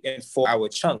sleep in 4-hour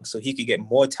chunks so he could get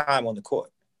more time on the court.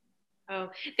 Oh,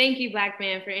 thank you, Black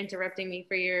man, for interrupting me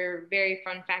for your very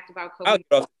fun fact about Kobe.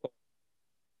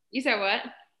 You said what?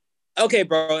 Okay,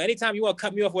 bro. Anytime you want to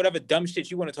cut me off, whatever dumb shit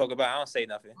you want to talk about, I don't say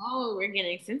nothing. Oh, we're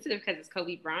getting sensitive because it's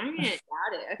Kobe Bryant.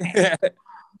 Got it. Okay.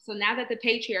 So now that the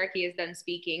patriarchy is done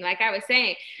speaking, like I was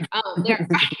saying, there are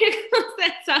articles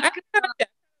that talk about.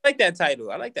 I like that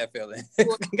title. I like that feeling.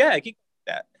 Yeah, keep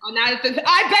that. Oh, now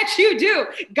I bet you do.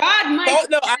 God might. Oh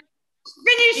no, I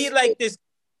finish. be like this.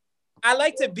 I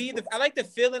like the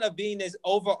feeling of being this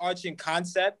overarching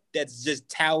concept that's just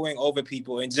towering over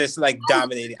people and just like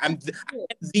dominating. I'm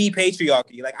the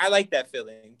patriarchy. Like I like that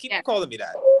feeling. Keep calling me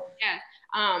that. Yeah.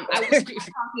 I was not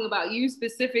talking about you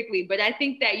specifically, but I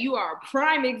think that you are a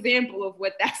prime example of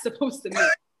what that's supposed to mean.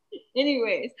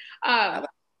 Anyways,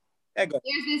 there's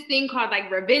this thing called like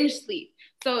revenge sleep.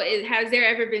 So has there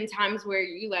ever been times where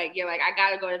you're like, I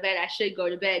gotta go to bed, I should go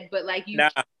to bed, but like you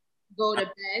go to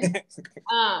bed?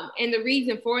 And the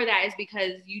reason for that is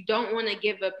because you don't want to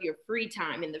give up your free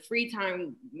time, and the free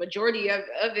time, majority of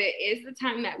it is the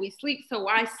time that we sleep. So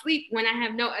why sleep when I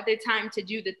have no other time to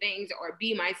do the things or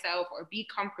be myself or be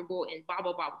comfortable and blah,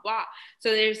 blah, blah, blah.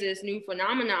 So there's this new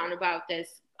phenomenon about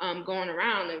this going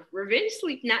around of revenge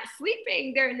sleep, not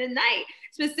sleeping during the night,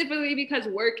 specifically because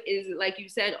work is, like you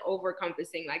said,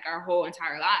 over-encompassing like our whole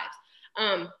entire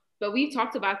lives. But we've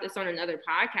talked about this on another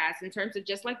podcast in terms of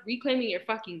just like reclaiming your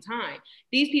fucking time.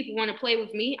 These people want to play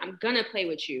with me, I'm gonna play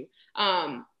with you.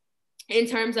 In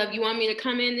terms of, you want me to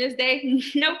come in this day?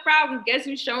 No problem. Guess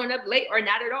who's showing up late or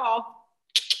not at all?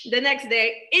 The next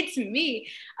day, it's me.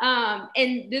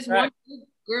 And this one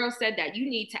girl said that you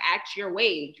need to act your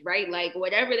wage, right? Like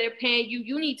whatever they're paying you,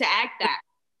 you need to act that.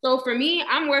 So for me,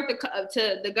 I'm worth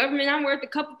to the government, I'm worth a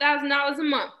couple $1,000s a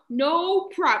month. No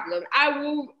problem. I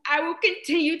will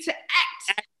continue to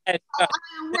act. I'm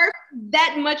worth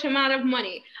that much amount of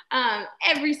money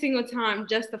every single time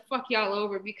just to fuck y'all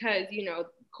over because, you know,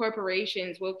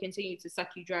 corporations will continue to suck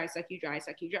you dry. So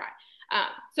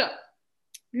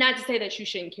not to say that you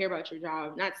shouldn't care about your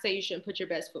job, not to say you shouldn't put your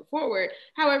best foot forward.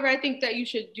 However, I think that you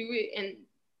should do it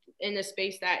in a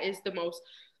space that is the most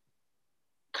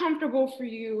comfortable for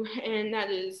you and that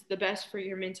is the best for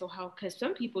your mental health, because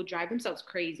some people drive themselves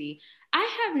crazy. I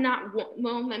have not,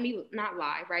 well, let me not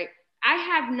lie, right? I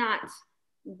have not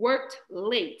worked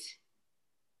late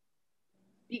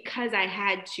because I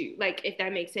had to, like, if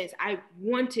that makes sense. I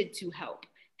wanted to help,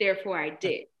 therefore I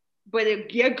did. But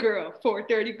if your girl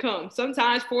 4:30 comes,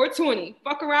 sometimes 4:20,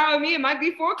 fuck around with me, it might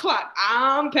be 4 o'clock.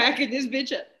 I'm packing this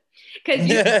bitch up. Because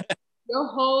your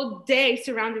whole day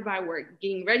surrounded by work,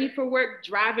 getting ready for work,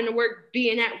 driving to work,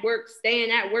 being at work,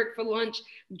 staying at work for lunch,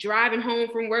 driving home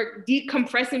from work,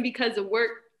 decompressing because of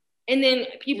work. And then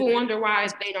people wonder why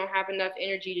they don't have enough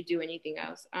energy to do anything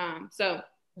else.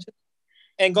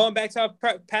 And going back to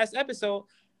our past episode,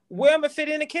 where am I fit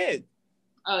in a kid?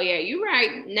 Oh yeah, you're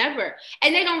right. Never.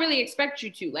 And they don't really expect you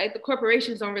to. Like the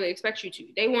corporations don't really expect you to.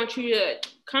 They want you to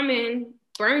come in,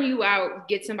 burn you out,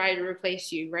 get somebody to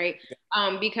replace you, right?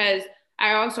 Because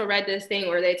I also read this thing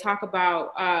where they talk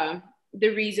about the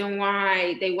reason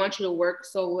why they want you to work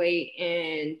so late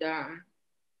and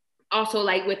also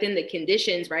like within the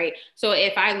conditions, right? So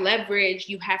if I leverage,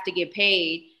 you have to get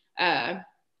paid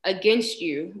against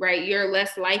you, right? You're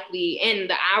less likely, and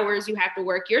the hours you have to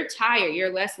work, you're tired,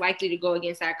 you're less likely to go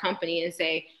against that company and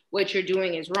say what you're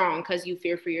doing is wrong because you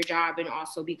fear for your job and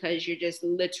also because you're just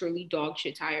literally dog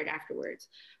shit tired afterwards.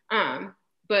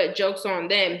 But joke's on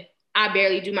them. I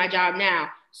barely do my job now.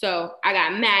 So I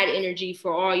got mad energy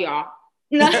for all y'all.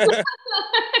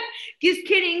 Just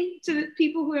kidding to the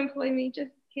people who employ me.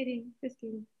 Just kidding.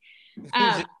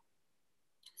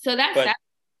 So that's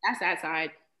that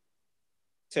side.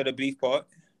 To the beef part.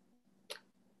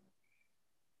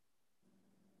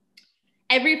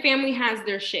 Every family has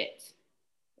their shit,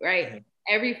 right? Mm-hmm.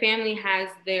 Every family has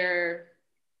their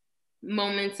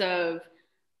moments of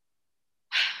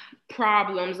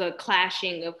problems, of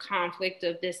clashing, of conflict,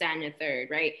 of this, that, and the third,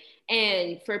 right?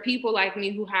 And for people like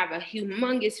me who have a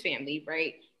humongous family,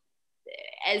 right?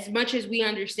 As much as we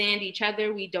understand each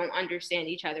other, we don't understand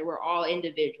each other. We're all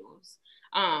individuals.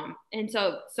 And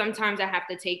so sometimes I have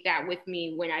to take that with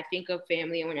me when I think of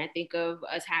family and when I think of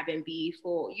us having beef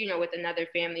or, you know, with another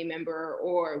family member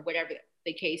or whatever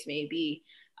the case may be,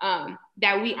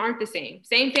 that we aren't the same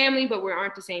family, but we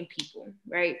aren't the same people,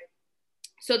 right?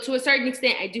 So to a certain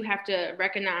extent, I do have to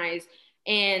recognize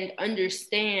and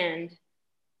understand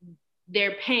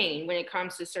their pain when it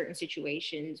comes to certain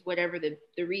situations, whatever the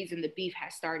reason the beef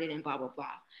has started and blah, blah,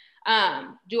 blah.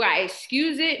 Do I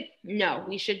excuse it? No,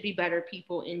 we should be better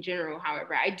people in general.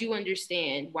 However, I do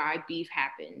understand why beef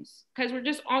happens because we're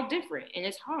just all different and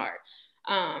it's hard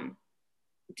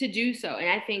to do so. And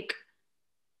I think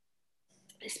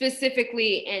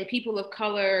specifically in people of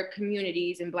color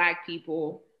communities and Black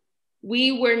people,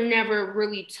 we were never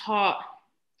really taught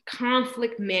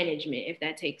conflict management, if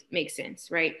that makes sense,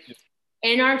 right?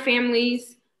 In our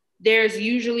families, there's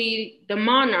usually the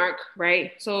monarch,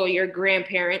 right? So your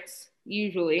grandparents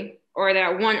usually, or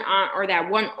that one aunt or that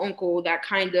one uncle that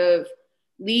kind of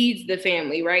leads the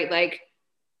family, right? Like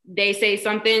they say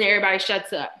something, everybody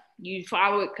shuts up. You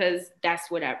follow it because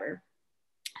that's whatever.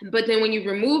 But then when you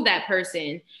remove that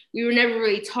person, we were never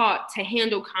really taught to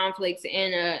handle conflicts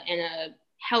in a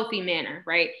healthy manner,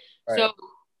 right? So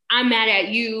I'm mad at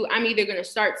you. I'm either going to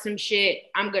start some shit.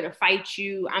 I'm going to fight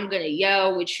you. I'm going to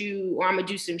yell with you, or I'm going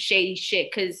to do some shady shit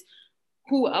because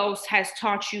who else has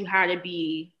taught you how to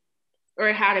be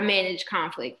or how to manage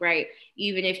conflict, right?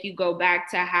 Even if you go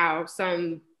back to how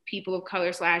some people of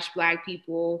color / Black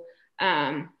people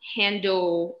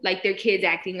handle like their kids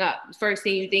acting up. First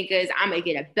thing you think is, I'm going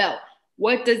to get a belt.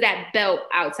 What does that belt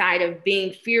outside of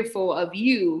being fearful of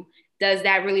you does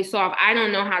that really solve? I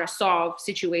don't know how to solve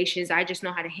situations. I just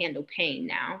know how to handle pain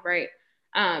now, right?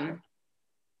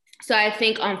 So I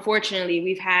think, unfortunately,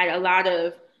 we've had a lot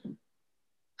of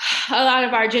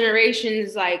our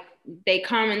generations, like they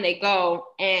come and they go,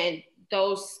 and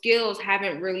those skills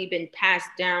haven't really been passed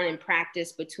down and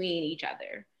practiced between each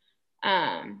other.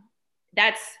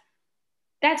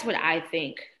 That's what I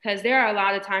think, because there are a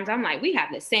lot of times I'm like, we have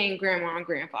the same grandma and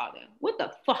grandfather. What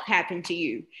the fuck happened to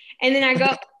you? And then I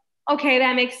go, okay,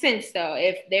 that makes sense though.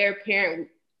 If their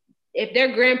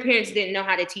grandparents didn't know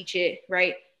how to teach it,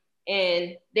 right?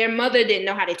 and their mother didn't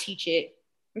know how to teach it,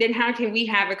 then how can we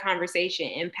have a conversation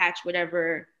and patch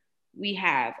whatever we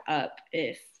have up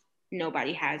if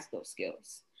nobody has those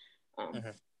skills?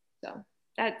 So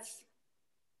that's,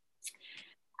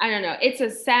 I don't know. It's a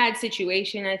sad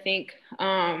situation, I think,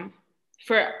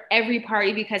 for every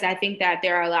party, because I think that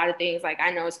there are a lot of things, like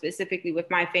I know specifically with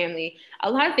my family,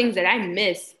 a lot of things that I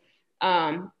miss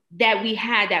that we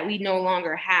had that we no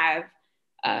longer have.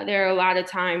 There are a lot of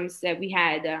times that we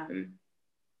had,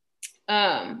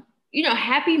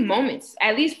 happy moments,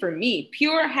 at least for me,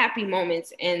 pure happy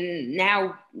moments. And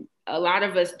now a lot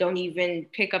of us don't even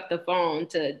pick up the phone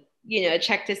to,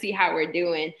 check to see how we're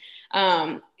doing.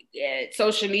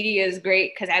 Social media is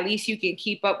great because at least you can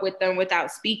keep up with them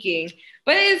without speaking,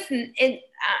 but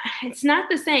it's not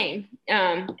the same.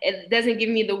 It doesn't give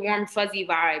me the warm fuzzy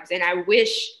vibes, and I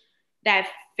wish that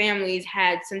families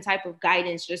had some type of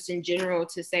guidance just in general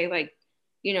to say, like,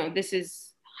 this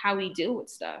is how we deal with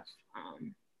stuff.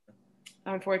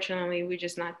 Unfortunately, we're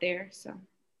just not there. So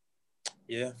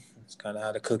yeah, it's kind of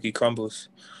how the cookie crumbles.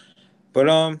 But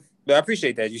I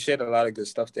appreciate that you shared a lot of good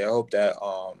stuff there. I hope that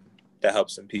that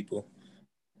helps some people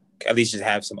at least just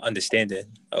have some understanding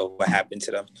of what happened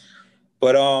to them.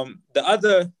 But the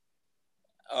other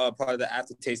part of the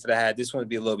aftertaste that I had, this one would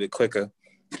be a little bit quicker.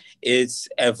 It's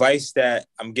advice that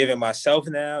I'm giving myself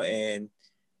now, and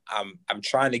I'm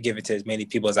trying to give it to as many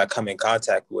people as I come in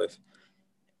contact with.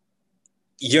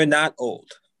 You're not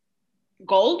old.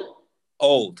 Gold?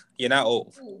 Old. You're not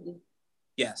old.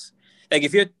 Yes. Like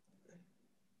if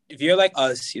you're like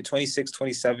us, you're 26,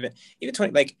 27, even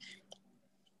 20, like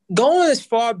going as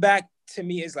far back to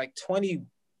me is like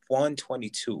 21,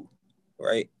 22,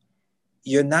 right?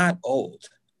 You're not old.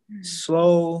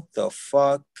 Slow the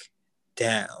fuck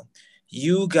down.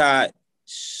 You got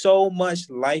so much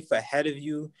life ahead of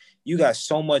you. You got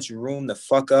so much room to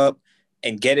fuck up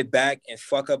and get it back and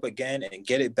fuck up again and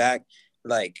get it back.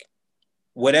 Like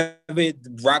whatever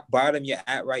rock bottom you're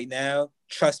at right now,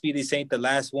 trust me, this ain't the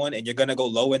last one, and you're gonna go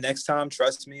lower next time.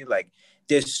 Trust me. Like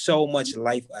there's so much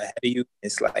life ahead of you.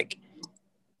 It's like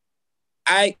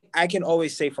I can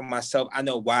always say for myself, I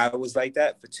know why I was like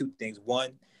that for two things.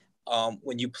 One,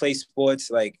 when you play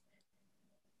sports, like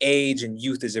age and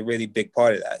youth is a really big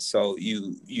part of that. So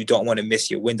you don't want to miss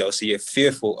your window. So you're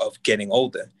fearful of getting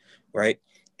older, right?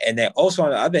 And then also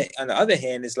on the other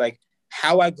hand is like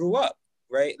how I grew up,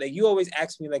 right? Like you always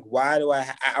ask me like, why do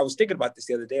I was thinking about this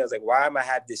the other day. I was like, why am I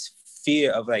have this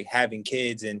fear of like having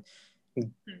kids and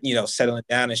settling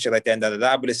down and shit like that and da da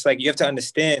da. But it's like you have to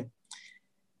understand.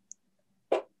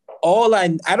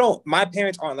 My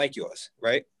parents aren't like yours,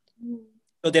 right?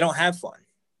 So they don't have fun.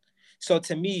 So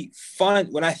to me, fun,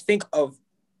 when I think of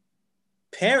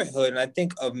parenthood and I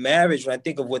think of marriage, when I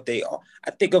think of what they are,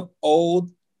 I think of old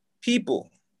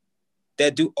people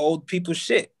that do old people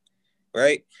shit,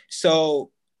 right?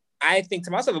 So I think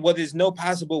to myself, well, there's no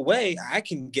possible way I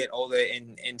can get older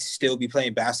and still be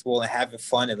playing basketball and having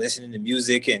fun and listening to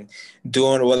music and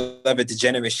doing whatever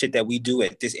degenerate shit that we do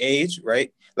at this age,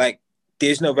 right? Like,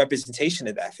 there's no representation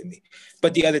of that for me.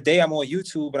 But the other day I'm on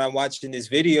YouTube and I'm watching this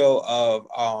video of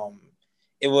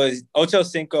it was Ocho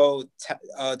Cinco,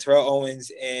 Terrell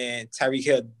Owens, and Tyreek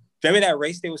Hill. Remember that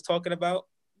race they was talking about?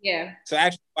 Yeah. So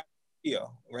actually,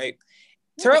 video, right?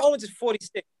 Terrell Owens is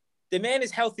 46. The man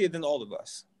is healthier than all of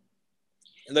us.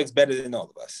 It looks better than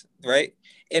all of us, right?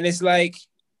 And it's like,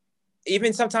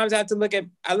 even sometimes I look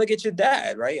at your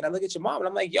dad, right? And I look at your mom and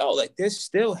I'm like, yo, like they're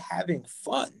still having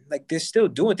fun. Like they're still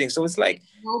doing things. So it's like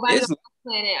nobody on the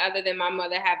planet other than my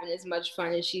mother having as much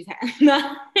fun as she's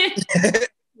having.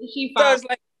 She fine. So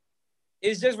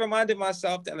it's just reminding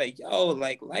myself that like, yo,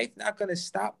 like life not gonna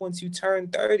stop once you turn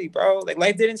 30, bro. Like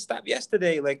life didn't stop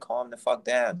yesterday. Like calm the fuck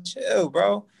down. Chill,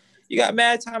 bro. You got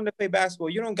mad time to play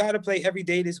basketball. You don't gotta play every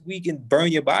day this week and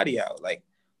burn your body out. Like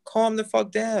calm the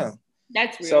fuck down.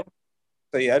 That's real.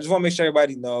 So yeah, I just want to make sure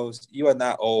everybody knows you are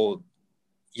not old.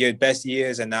 Your best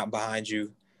years are not behind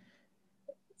you.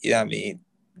 You know what I mean?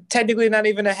 Technically not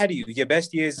even ahead of you. Your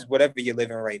best years is whatever you're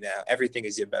living right now. Everything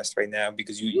is your best right now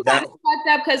because you got fucked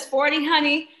up because 40,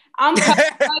 honey. I'm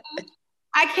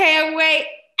I can't wait.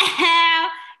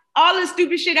 All the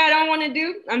stupid shit I don't want to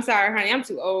do. I'm sorry, honey. I'm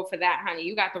too old for that, honey.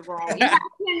 You got the wrong. I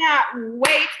cannot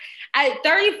wait. At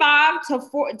 35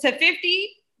 to 50,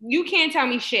 you can't tell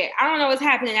me shit. I don't know what's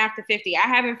happening after 50. I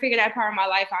haven't figured that part of my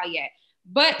life out yet.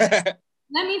 But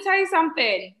let me tell you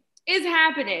something. It's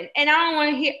happening. And I don't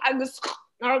want to hear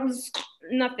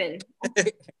nothing.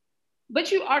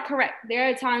 But you are correct. There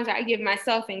are times I give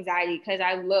myself anxiety because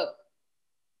I look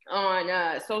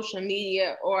on social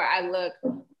media or I look,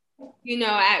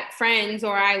 at friends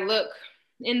or I look,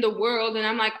 in the world. And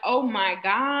I'm like, oh my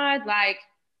God, like,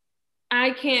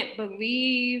 I can't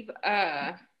believe,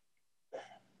 I'm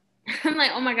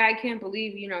like, oh my God, I can't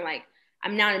believe, you know, like,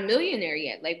 I'm not a millionaire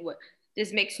yet. Like, what?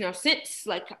 This makes no sense.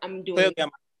 Like, I'm doing,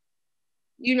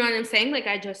 you know what I'm saying? Like,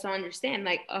 I just don't understand.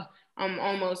 Like, I'm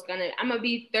gonna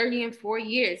be 30 in 4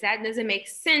 years. That doesn't make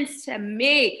sense to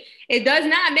me. It does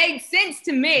not make sense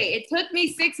to me. It took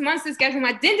me 6 months to schedule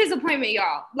my dentist appointment,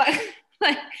 y'all.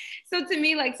 Like, so to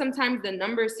me, like, sometimes the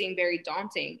numbers seem very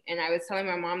daunting. And I was telling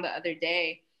my mom the other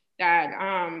day that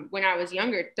when I was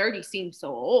younger, 30 seemed so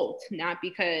old, not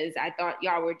because I thought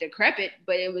y'all were decrepit,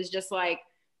 but it was just like,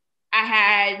 I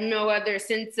had no other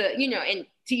sense of, you know, in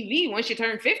TV, once you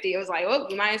turn 50, it was like, oh,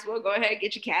 you might as well go ahead,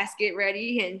 get your casket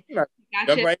ready, and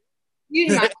you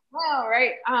might as well,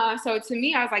 right? So to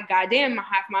me, I was like, God damn,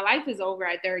 half my life is over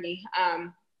at 30.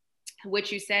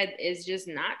 What you said is just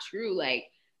not true.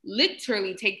 Like,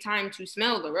 literally take time to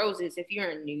smell the roses. If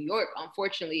you're in New York,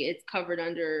 unfortunately, it's covered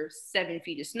under 7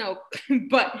 feet of snow.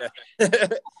 But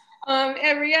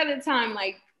every other time,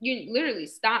 like, you literally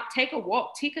stop, take a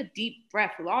walk, take a deep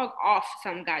breath, log off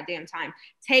some goddamn time,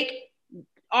 take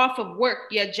off of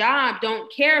work. Your job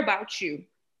don't care about you.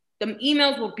 The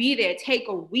emails will be there. Take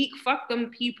a week. Fuck them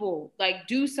people. Like,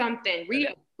 do something. Read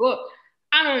a book.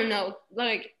 I don't know.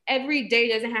 Like, every day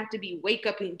doesn't have to be wake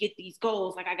up and get these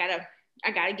goals. Like, I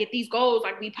gotta get these goals.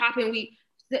 Like, we popping, we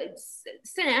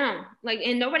sit down. Like,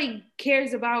 and nobody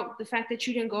cares about the fact that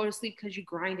you didn't go to sleep because you're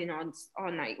grinding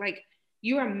all night. Like,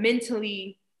 you are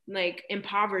mentally, like,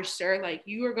 impoverished, sir. Like,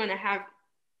 you are gonna have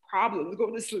problems. Go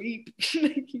to sleep.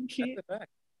 Like, you can't.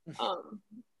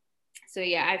 So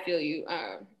yeah, I feel you.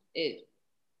 It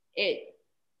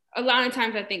a lot of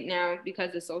times I think now,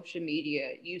 because of social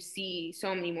media, you see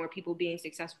so many more people being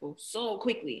successful so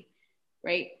quickly,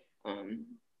 right?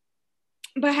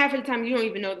 But half of the time you don't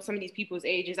even know some of these people's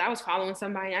ages. I was following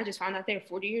somebody, and I just found out they're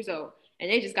 40 years old,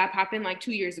 and they just got popping like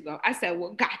 2 years ago. I said,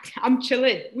 well, God, I'm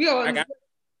chilling.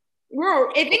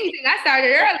 If anything, I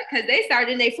started early because they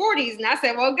started in their 40s, and I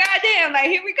said, well, goddamn, like,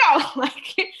 here we go.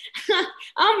 Like,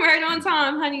 I'm right on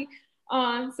time, honey.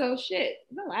 So shit,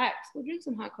 relax. We'll drink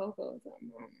some hot cocoa or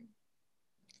something.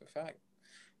 For fact.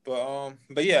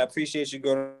 But yeah, I appreciate you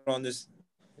going on this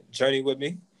journey with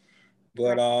me.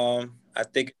 But I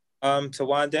think to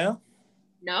wind down.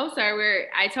 No, sir.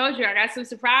 I told you I got some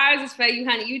surprises for you,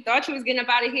 honey. You thought you was getting up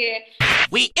out of here.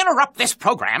 We interrupt this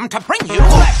program to bring you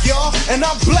black, y'all, and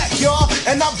I'm black, y'all,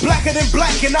 and I'm blacker than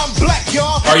black, and I'm black,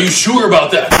 y'all. Are you sure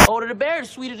about that? Older the berry, the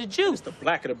sweeter the juice. The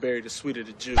blacker the berry, the sweeter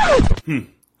the juice.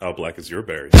 How black is your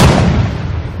berry?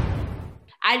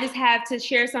 I just have to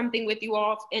share something with you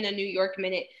all in a New York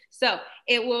minute. So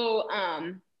it will,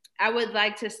 I would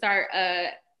like to start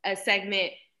a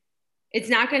segment. It's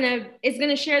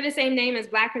gonna share the same name as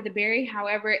Blacker the Berry.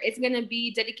 However, it's gonna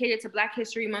be dedicated to Black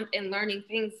History Month and learning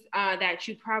things that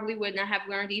you probably would not have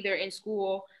learned either in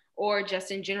school or just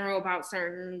in general about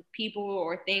certain people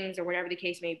or things or whatever the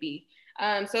case may be.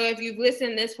 So if you've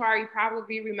listened this far, you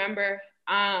probably remember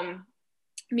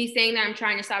me saying that I'm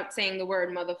trying to stop saying the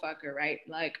word motherfucker, right?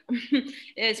 Like,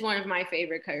 it's one of my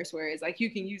favorite curse words. Like, you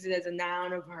can use it as a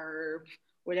noun, a verb,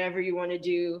 whatever you want to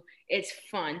do. It's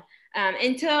fun.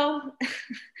 Until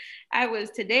I was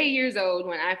today years old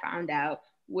when I found out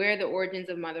where the origins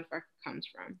of motherfucker comes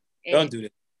from. Don't do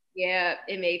that. Yeah,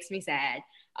 it makes me sad.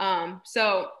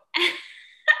 So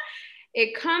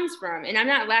it comes from, and I'm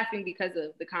not laughing because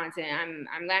of the content.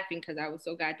 I'm laughing because I was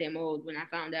so goddamn old when I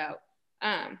found out.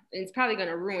 And it's probably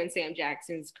gonna ruin Sam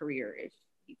Jackson's career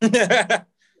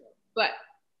but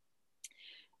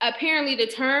apparently the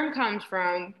term comes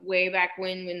from way back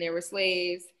when there were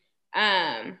slaves.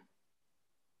 The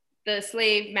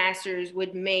slave masters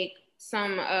would make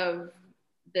some of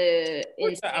the.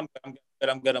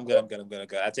 I'm good.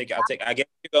 I get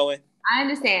you going. I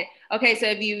understand. Okay, so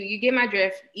if you get my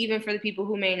drift, even for the people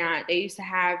who may not, they used to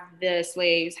have the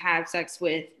slaves have sex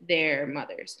with their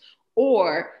mothers,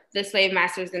 or the slave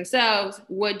masters themselves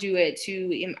would do it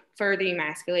to further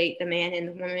emasculate the man and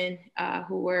the woman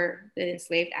who were the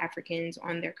enslaved Africans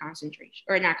on their concentration,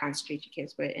 or not concentration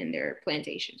camps, but in their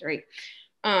plantations, right?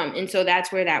 And so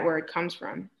that's where that word comes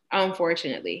from,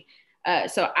 unfortunately.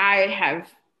 So I have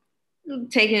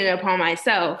taken it upon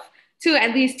myself to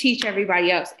at least teach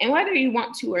everybody else, and whether you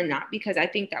want to or not, because I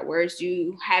think that words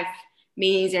do have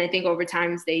meanings, and I think over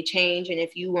time they change. And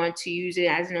if you want to use it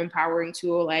as an empowering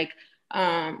tool, like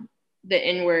the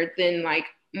N-word, then like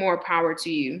more power to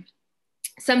you.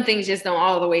 Some things just don't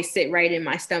all the way sit right in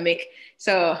my stomach,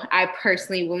 so I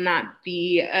personally will not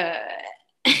be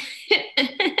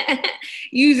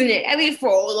using it, at least for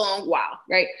a long while,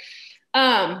 right?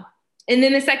 And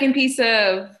then the second piece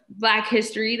of Black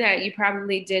history that you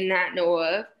probably did not know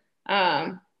of.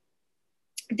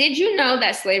 Did you know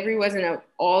that slavery wasn't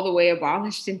all the way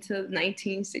abolished until the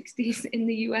 1960s in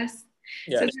the U.S.?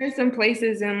 Yes. So there's some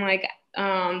places in like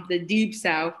the deep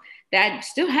South that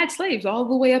still had slaves all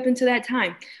the way up into that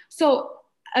time. So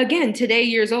again, today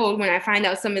years old, when I find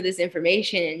out some of this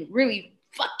information, and really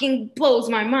fucking blows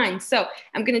my mind. So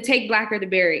I'm going to take Blacker the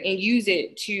Berry and use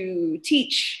it to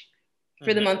teach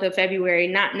for the month of February,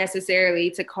 not necessarily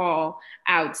to call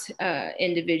out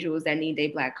individuals that need a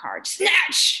Black card.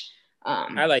 Snatch!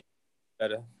 I like it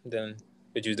better than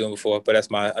what you were doing before, but that's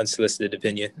my unsolicited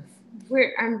opinion.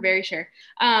 I'm very sure.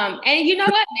 And you know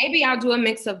what? Maybe I'll do a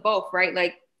mix of both, right?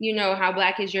 Like, you know how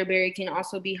Black is Your Berry can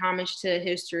also be homage to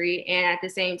history. And at the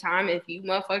same time, if you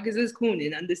motherfuckers is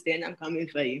cooning, understand I'm coming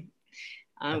for you.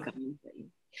 I'm coming for you.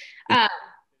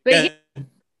 But yeah.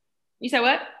 You said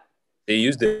what? They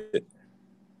used it.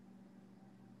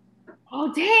 Oh,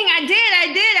 dang, I did.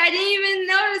 I didn't even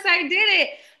notice I did it.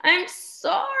 I'm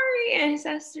sorry,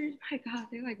 ancestors. My God,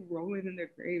 they're like rolling in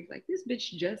their graves. Like, this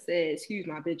bitch just said, excuse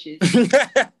my bitches.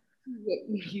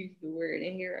 Use the word.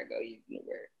 And here I go using the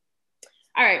word.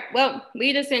 All right. Well,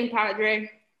 lead us in, Padre.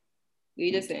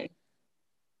 Lead us in.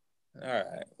 All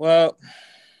right. Well.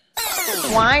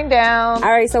 Wind down.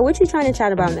 All right, so what you trying to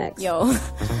chat about next? Yo,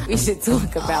 we should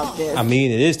talk about this. I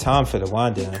mean, it is time for the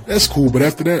wind down. That's cool, but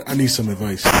after that, I need some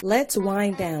advice. Let's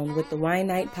wind down with the Wine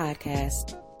Night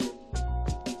Podcast.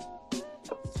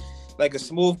 Like a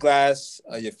smooth glass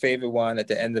of your favorite wine at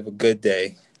the end of a good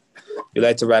day, we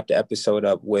like to wrap the episode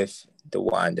up with the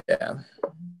wind down,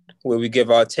 where we give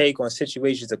our take on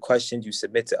situations or questions you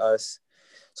submit to us.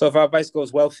 So if our advice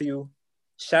goes well for you,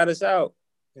 shout us out.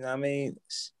 You know what I mean?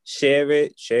 Share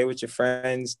it with your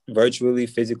friends, virtually,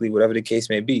 physically, whatever the case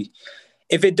may be.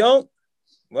 If it don't,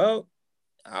 well,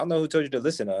 I don't know who told you to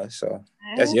listen to us, so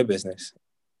that's your business.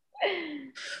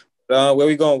 Where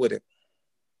we going with it?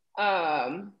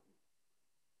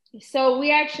 So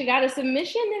we actually got a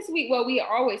submission this week. Well, we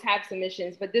always have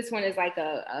submissions, but this one is like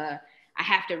I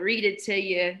have to read it to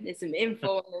you. There's some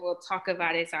info and then we'll talk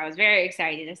about it. So I was very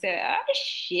excited. I said, oh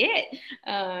shit.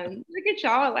 Look at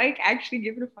y'all like actually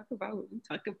giving a fuck about what we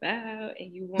talk about.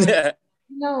 And you want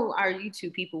you know our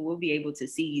YouTube people will be able to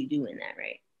see you doing that,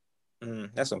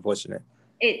 right? That's unfortunate.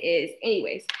 It is.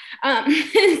 Anyways.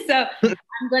 So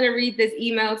I'm gonna read this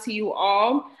email to you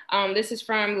all. This is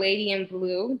from Lady in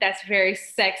Blue. That's very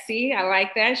sexy. I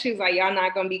like that. She was like, y'all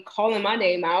not gonna be calling my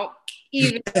name out,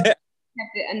 even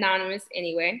kept it anonymous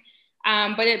anyway.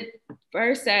 But it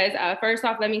first says, first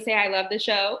off, let me say I love the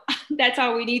show. That's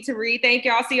all we need to read. Thank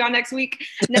y'all. See y'all next week.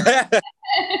 So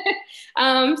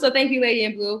thank you, Lady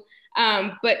in Blue.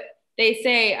 But they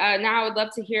say, now I would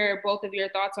love to hear both of your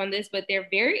thoughts on this, but they're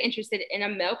very interested in a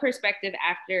male perspective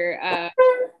after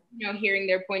hearing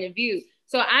their point of view.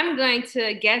 So I'm going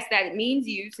to guess that it means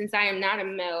you, since I am not a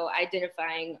male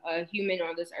identifying human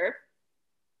on this earth.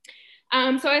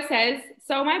 So it says,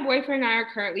 so my boyfriend and I are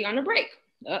currently on a break.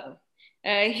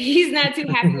 He's not too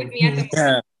happy with me at the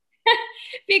moment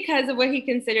because of what he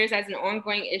considers as an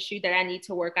ongoing issue that I need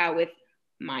to work out with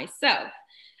myself.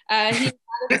 He's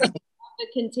not a fan of the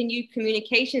continued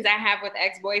communications I have with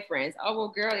ex-boyfriends. Oh, well,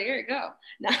 girl, there you go.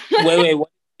 Wait, what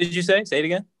did you say? Say it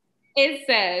again. It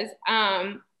says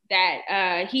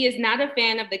that he is not a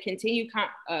fan of the continued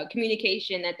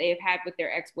communication that they have had with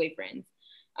their ex-boyfriends.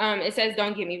 It says,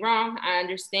 don't get me wrong, I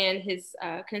understand his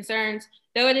concerns,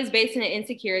 though it is based on an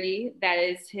insecurity that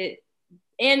is his,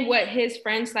 and what his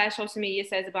friends / social media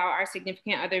says about our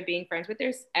significant other being friends with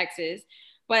their exes.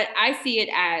 But I see it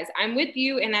as, I'm with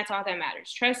you and that's all that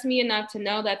matters. Trust me enough to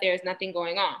know that there's nothing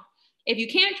going on. If you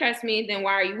can't trust me, then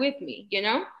why are you with me, you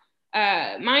know?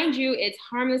 Mind you, it's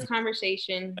harmless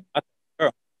conversation.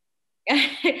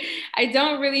 I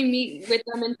don't really meet with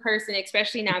them in person,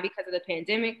 especially now because of the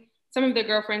pandemic. Some of the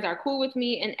girlfriends are cool with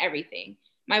me and everything.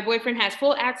 My boyfriend has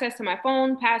full access to my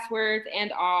phone, passwords,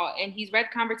 and all, and he's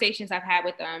read conversations I've had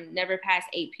with them, never past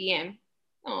 8 p.m.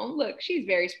 Oh, look, she's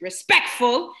very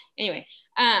respectful. Anyway,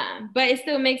 but it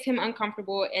still makes him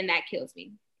uncomfortable, and that kills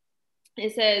me.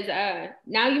 It says,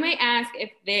 now you may ask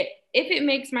if it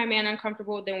makes my man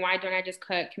uncomfortable, then why don't I just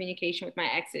cut communication with my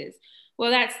exes?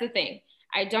 Well, that's the thing.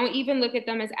 I don't even look at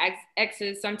them as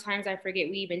exes. Sometimes I forget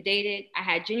we even dated. I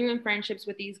had genuine friendships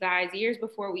with these guys years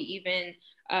before we even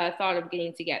thought of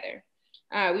getting together.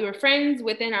 We were friends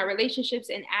within our relationships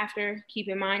and after. Keep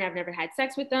in mind, I've never had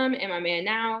sex with them, and my man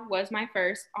now was my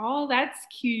first. Oh, that's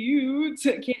cute.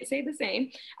 Can't say the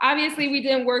same. Obviously, we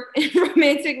didn't work in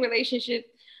romantic relationships,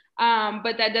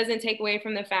 but that doesn't take away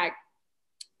from the fact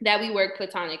that we work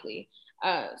platonically.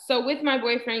 So with my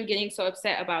boyfriend getting so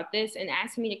upset about this and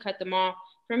asking me to cut them off,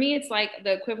 for me, it's like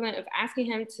the equivalent of asking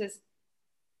him to,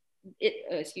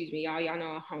 excuse me, y'all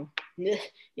know,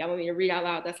 y'all want me to read out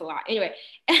loud? That's a lot. Anyway,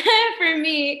 for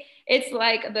me, it's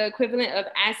like the equivalent of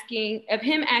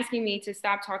him asking me to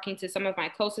stop talking to some of my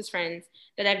closest friends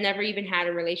that I've never even had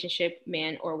a relationship,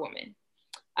 man or woman.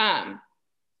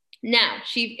 Now,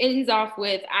 she ends off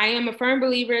with, I am a firm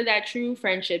believer that true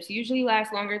friendships usually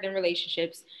last longer than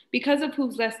relationships because of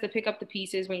who's left to pick up the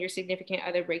pieces when your significant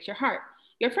other breaks your heart.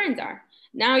 Your friends are.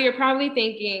 Now you're probably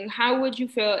thinking, how would you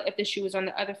feel if the shoe was on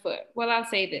the other foot? Well, I'll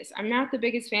say this. I'm not the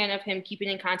biggest fan of him keeping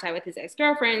in contact with his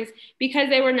ex-girlfriends because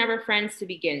they were never friends to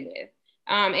begin with.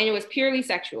 And it was purely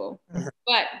sexual.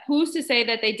 But who's to say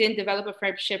that they didn't develop a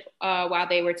friendship while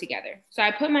they were together? So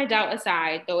I put my doubt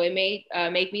aside, though it may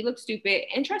make me look stupid,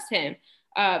 and trust him.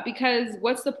 Because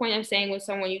what's the point of staying with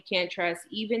someone you can't trust,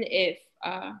 even if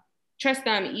trust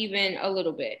them even a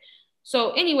little bit?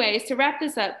 So anyways, to wrap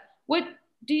this up, what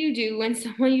do you do when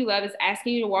someone you love is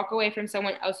asking you to walk away from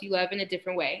someone else you love in a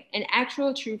different way? An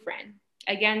actual true friend.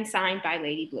 Again, signed by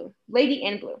Lady Blue. Lady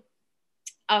and Blue.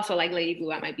 Also, like Lady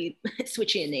Blue, I might be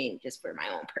switching a name just for my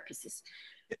own purposes.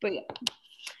 But yeah.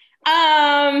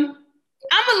 I'm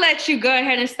gonna let you go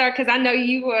ahead and start because I know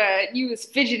you was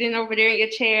fidgeting over there in your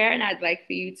chair, and I'd like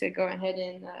for you to go ahead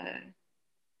and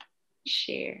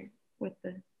share with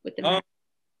the So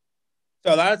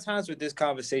a lot of times with this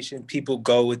conversation, people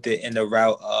go with it in the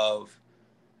route of,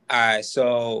 all right,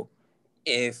 so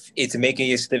if it's making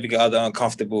your significant other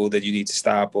uncomfortable, that you need to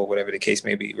stop or whatever the case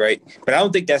may be, right? But I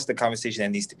don't think that's the conversation that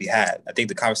needs to be had. I think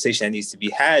the conversation that needs to be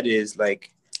had is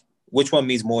like, which one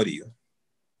means more to you,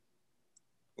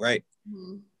 right?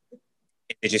 Mm-hmm. Is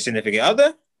it your significant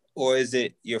other or is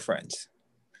it your friends?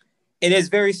 And it's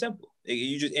very simple.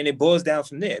 And it boils down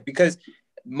from there because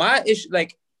my issue,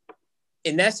 like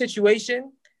in that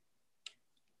situation,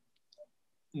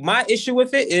 my issue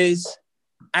with it is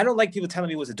I don't like people telling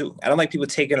me what to do. I don't like people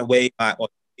taking away my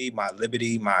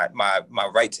liberty, my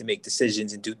right to make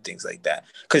decisions and do things like that.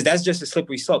 Because that's just a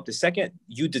slippery slope. The second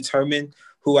you determine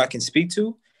who I can speak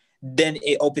to, then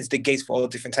it opens the gates for all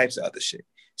different types of other shit.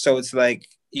 So it's like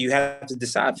you have to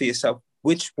decide for yourself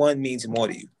which one means more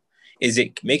to you. Is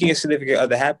it making a significant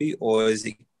other happy or is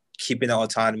it keeping the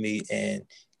autonomy and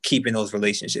keeping those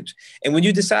relationships? And when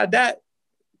you decide that,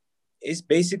 it's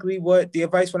basically what the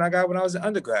advice when I got when I was an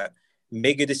undergrad.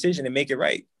 Make a decision and make it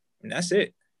right. And that's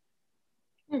it.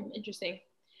 Interesting.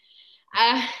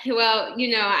 Well,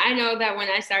 I know that when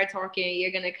I start talking,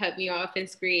 you're going to cut me off and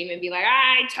scream and be like,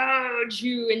 I told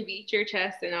you, and beat your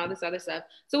chest and all this other stuff.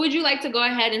 So would you like to go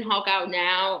ahead and Hulk out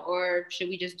now, or should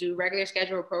we just do regular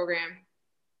schedule program?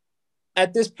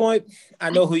 At this point, I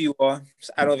know who you are.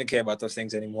 So I don't even care about those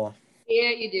things anymore. Yeah,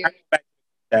 you do.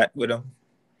 That with them.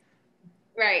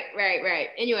 Right.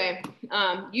 Anyway,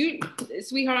 you,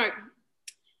 sweetheart,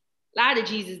 lie to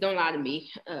Jesus, don't lie to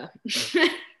me.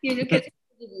 Because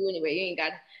anyway, you ain't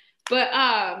got it.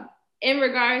 But in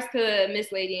regards to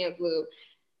Miss Lady in Blue,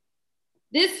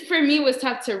 this for me was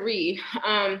tough to read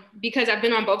because I've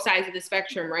been on both sides of the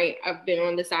spectrum, right? I've been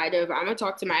on the side of I'm gonna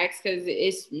talk to my ex because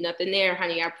it's nothing there,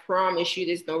 honey. I promise you,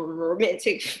 there's no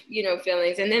romantic,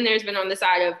 feelings. And then there's been on the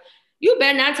side of you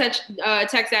better not text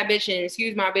that bitch and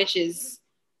excuse my bitches,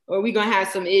 or we gonna have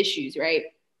some issues, right?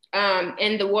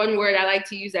 And the one word I like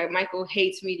to use that Michael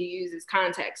hates me to use is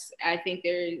context. I think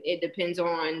it depends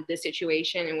on the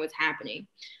situation and what's happening.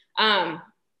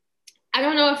 I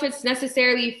don't know if it's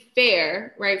necessarily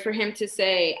fair, right, for him to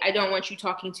say, I don't want you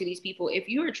talking to these people if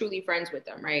you are truly friends with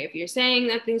them, right? If you're saying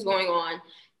nothing's going on,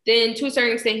 then to a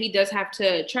certain extent, he does have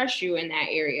to trust you in that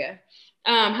area.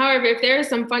 However, if there is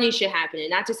some funny shit happening,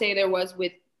 not to say there was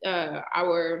with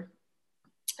our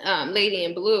Lady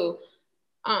in Blue,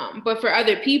 but for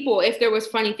other people, if there was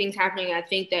funny things happening, I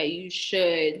think that you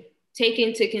should take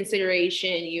into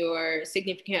consideration your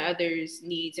significant other's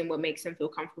needs and what makes them feel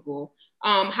comfortable.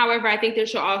 However, I think there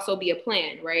should also be a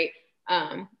plan, right?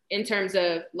 In terms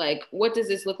of like, what does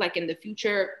this look like in the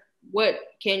future? What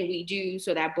can we do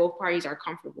so that both parties are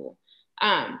comfortable?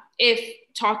 If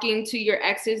talking to your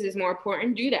exes is more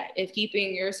important, do that. If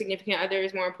keeping your significant other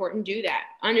is more important, do that.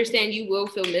 Understand you will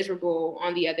feel miserable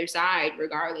on the other side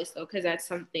regardless though, because that's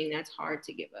something that's hard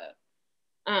to give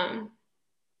up.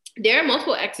 There are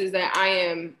multiple exes that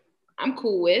I'm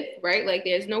cool with, right? Like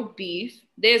there's no beef.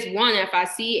 There's one, if I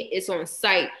see it, it's on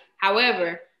site.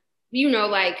 However,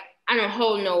 like I don't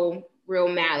hold no real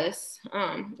malice.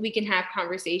 We can have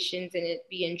conversations and it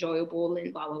be enjoyable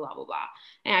and blah, blah, blah, blah, blah.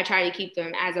 And I try to keep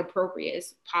them as appropriate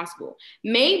as possible.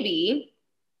 Maybe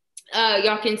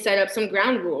y'all can set up some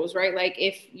ground rules, right? Like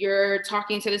if you're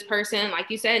talking to this person, like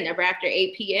you said, never after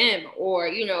 8 p.m. or,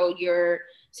 you know, your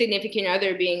significant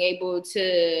other being able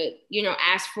to, you know,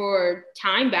 ask for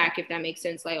time back, if that makes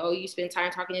sense. Like, oh, you spend time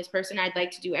talking to this person, I'd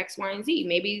like to do X, Y, and Z.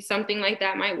 Maybe something like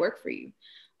that might work for you.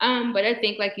 But I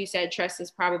think, like you said, trust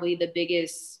is probably the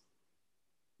biggest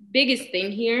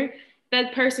thing here.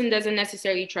 That person doesn't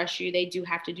necessarily trust you. They do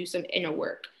have to do some inner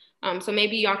work. So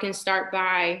maybe y'all can start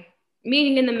by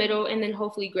meeting in the middle and then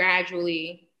hopefully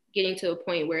gradually getting to a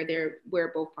point where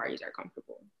both parties are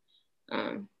comfortable.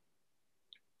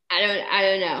 I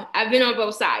don't know. I've been on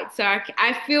both sides. So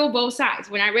I feel both sides.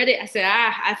 When I read it, I said,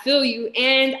 I feel you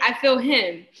and I feel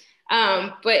him.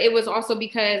 But it was also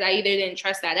because I either didn't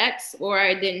trust that ex or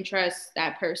I didn't trust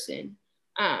that person.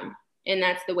 And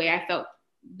that's the way I felt.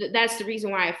 That's the reason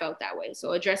why I felt that way.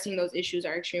 So addressing those issues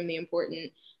are extremely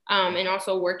important. And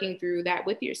also working through that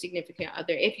with your significant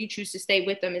other. If you choose to stay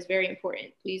with them, is very important.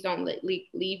 Please don't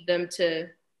leave them to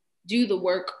do the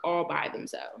work all by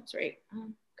themselves, right?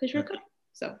 Because you're good.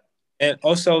 So. And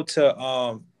also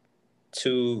to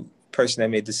person that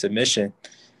made the submission,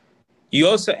 you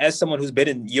also, as someone who's been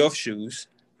in your shoes,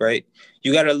 right?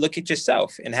 You got to look at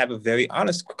yourself and have a very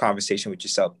honest conversation with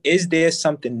yourself. Is there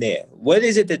something there? What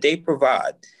is it that they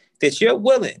provide that you're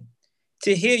willing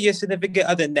to hear your significant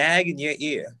other nag in your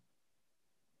ear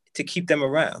to keep them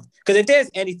around? Because if there's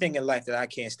anything in life that I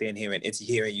can't stand hearing, it's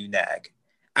hearing you nag.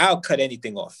 I'll cut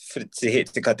anything off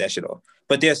to cut that shit off.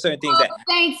 But there are certain things that...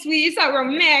 Thanks, sweetie. You're so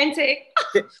romantic.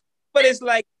 But it's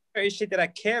like certain shit that I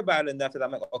care about enough that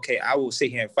I'm like, okay, I will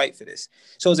sit here and fight for this.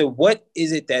 So what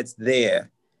is it that's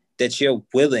there that you're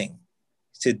willing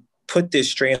to put this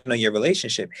strain on your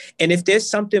relationship? And if there's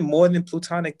something more than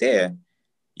platonic there,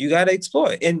 you got to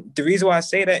explore it. And the reason why I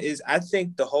say that is I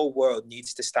think the whole world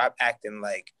needs to stop acting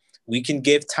like we can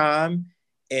give time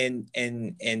and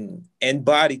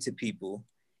body to people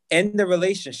and the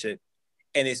relationship,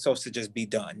 and it's supposed to just be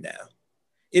done now.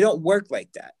 It don't work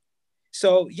like that.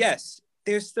 So yes,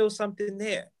 there's still something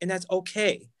there, and that's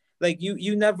okay. Like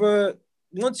you never,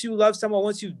 once you love someone,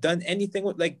 once you've done anything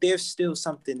with, like, there's still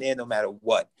something there no matter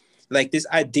what. Like this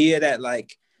idea that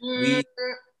like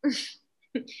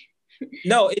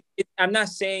no, I'm not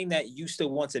saying that you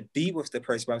still want to be with the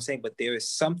person, but I'm saying, but there is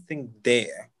something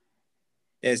there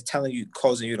that is telling you,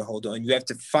 causing you to hold on. You have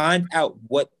to find out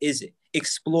what is it,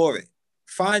 explore it,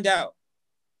 find out.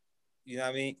 You know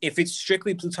what I mean? If it's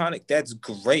strictly platonic, that's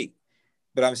great.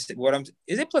 But is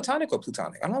it platonic or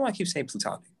plutonic? I don't know why I keep saying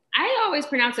plutonic. I always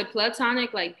pronounce it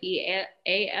platonic, like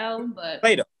P-A-L, but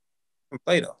Plato. From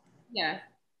Plato. Yeah.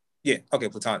 Yeah, okay,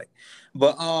 platonic.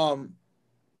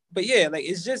 But yeah, like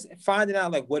it's just finding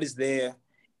out like what is there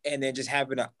and then just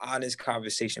having an honest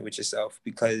conversation with yourself,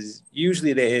 because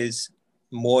usually there is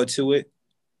more to it.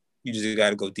 You just got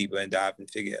to go deeper and dive and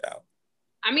figure it out.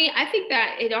 I mean, I think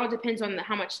that it all depends on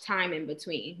how much time in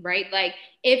between, right? Like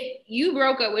if you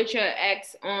broke up with your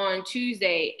ex on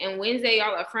Tuesday and Wednesday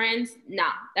y'all are friends,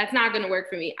 nah, that's not going to work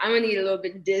for me. I'm going to need a little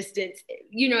bit of distance,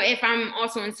 you know, if I'm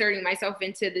also inserting myself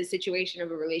into the situation of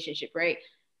a relationship, right?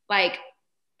 Like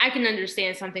I can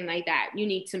understand something like that. You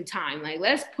need some time. Like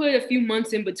let's put a few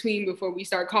months in between before we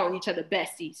start calling each other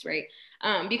besties, right?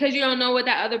 Because you don't know what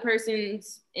that other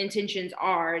person's intentions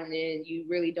are, and then you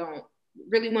really don't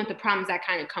want the problems that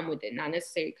kind of come with it. Not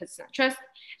necessarily because it's not trust,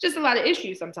 just a lot of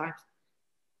issues sometimes.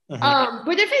 Mm-hmm.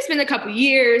 But if it's been a couple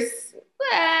years,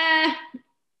 I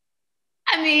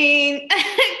mean,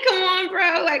 come on,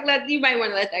 bro. Like, you might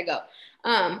want to let that go.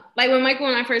 Like when Michael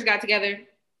and I first got together,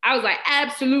 I was like,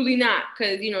 absolutely not.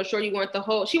 Because, you know, Shorty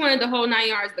she wanted the whole 9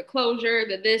 yards, the closure,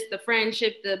 the this, the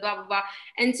friendship, the blah, blah, blah.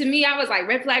 And to me, I was like,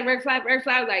 red flag, red flag, red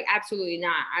flag. I was like, absolutely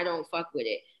not. I don't fuck with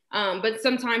it. But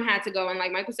some time had to go. And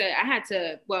like Michael said, I had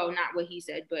to, well, not what he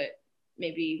said, but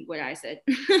maybe what I said.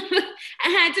 I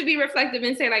had to be reflective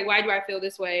and say, like, why do I feel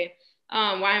this way?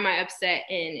 Why am I upset?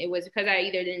 And it was because I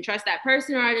either didn't trust that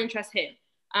person or I didn't trust him.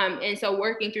 And so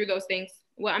working through those things.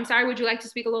 Well, I'm sorry, would you like to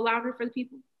speak a little louder for the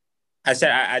people? I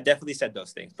definitely said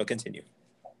those things, but continue.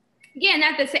 Yeah, and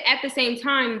at the same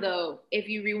time, though, if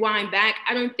you rewind back,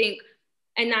 I don't think,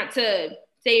 and not to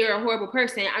say you're a horrible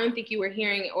person, I don't think you were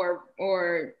hearing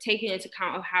or taking into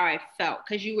account of how I felt,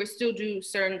 because you were still do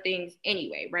certain things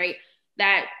anyway, right?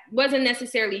 That wasn't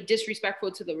necessarily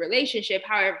disrespectful to the relationship.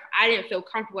 However, I didn't feel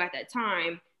comfortable at that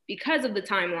time because of the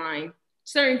timeline.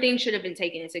 Certain things should have been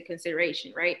taken into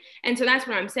consideration, right? And so that's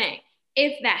what I'm saying.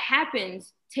 If that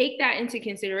happens, take that into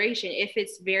consideration if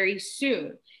it's very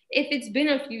soon. If it's been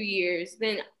a few years,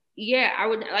 then yeah, I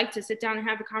would like to sit down and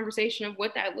have a conversation of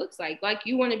what that looks like. Like,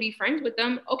 you want to be friends with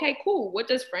them. Okay, cool. What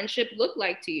does friendship look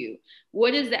like to you?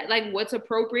 What is that? Like, what's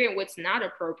appropriate? What's not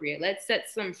appropriate? Let's set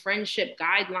some friendship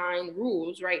guideline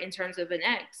rules, right? In terms of an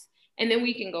ex. And then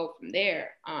we can go from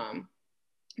there.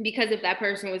 Because if that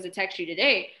person was to text you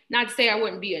today, not to say I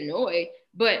wouldn't be annoyed,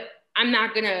 but I'm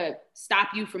not going to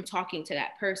stop you from talking to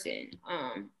that person.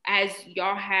 As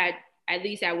y'all had, at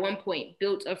least at one point,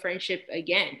 built a friendship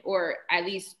again, or at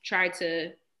least tried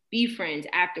to be friends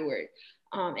afterward.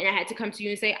 And I had to come to you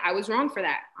and say, I was wrong for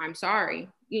that. I'm sorry.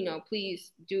 You know,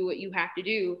 please do what you have to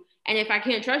do. And if I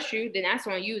can't trust you, then that's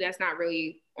on you. That's not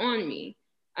really on me.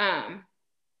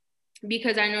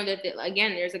 Because I know that,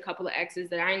 again, there's a couple of exes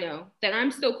that I know that I'm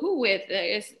still cool with.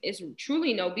 It's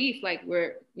truly no beef. Like,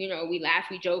 we're, you know, we laugh,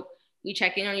 we joke, we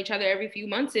check in on each other every few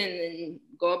months and then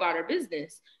go about our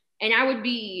business. And I'd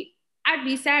be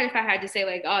sad if I had to say,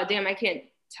 like, oh, damn, I can't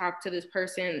talk to this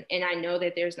person and I know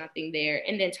that there's nothing there,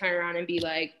 and then turn around and be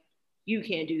like, you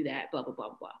can't do that, blah, blah,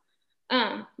 blah,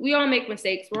 blah. We all make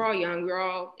mistakes. We're all young. We're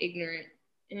all ignorant.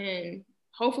 And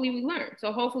hopefully we learn.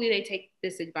 So hopefully they take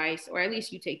this advice, or at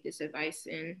least you take this advice,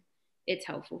 and it's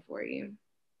helpful for you.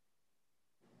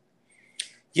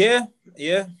 Yeah.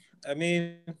 I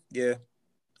mean, yeah.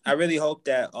 I really hope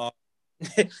that.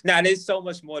 Now, there's so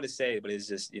much more to say, but it's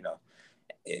just, you know,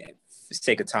 for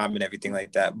sake of time and everything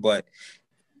like that. But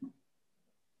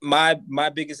my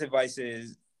biggest advice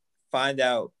is find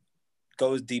out,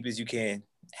 go as deep as you can,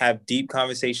 have deep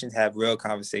conversations, have real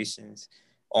conversations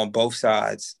on both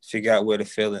sides, figure out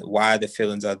why the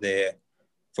feelings are there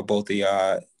for both of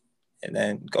y'all, and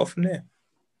then go from there.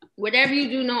 Whatever you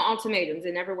do, no ultimatums.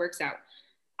 It never works out.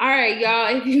 All right,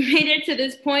 y'all, if you made it to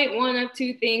this point, one of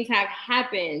two things have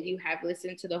happened. You have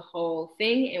listened to the whole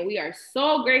thing, and we are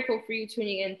so grateful for you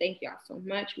tuning in. Thank y'all so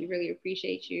much. We really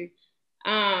appreciate you.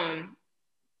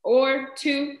 Or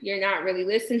two, you're not really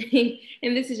listening,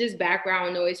 and this is just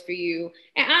background noise for you.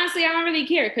 And honestly, I don't really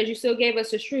care, because you still gave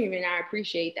us a stream, and I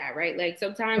appreciate that, right? Like,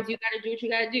 sometimes you got to do what you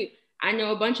got to do. I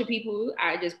know a bunch of people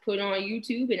I just put on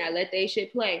YouTube and I let their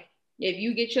shit play. If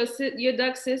you get your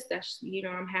duck, sis, that's, you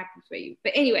know, I'm happy for you.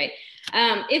 But anyway,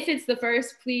 if it's the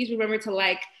first, please remember to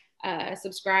like,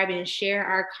 subscribe, and share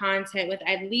our content with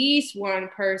at least one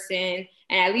person,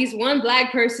 and at least one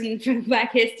Black person for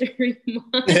Black History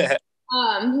Month.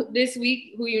 This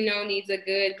week, who you know needs a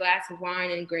good glass of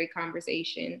wine and great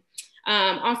conversation.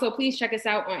 Also, please check us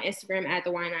out on Instagram at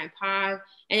the Wine Night Pod.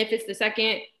 And if it's the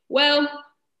second, well,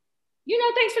 you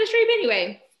know, thanks for the stream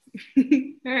anyway.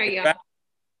 All right, y'all.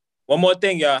 One more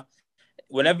thing, y'all.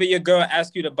 Whenever your girl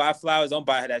asks you to buy flowers, don't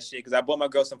buy her that shit, because I bought my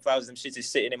girl some flowers. Them shits is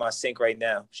sitting in my sink right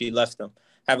now. She left them.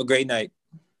 Have a great night.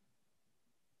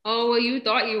 Oh, well, you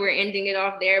thought you were ending it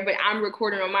off there, but I'm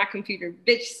recording on my computer,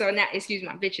 bitch. So now, excuse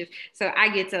my bitches. So I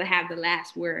get to have the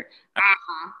last word.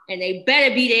 And they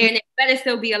better be there, and they better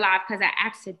still be alive, because I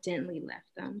accidentally left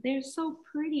them. They're so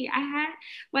pretty. I had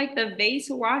like the vase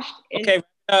washed. Okay,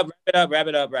 wrap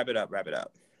it up. I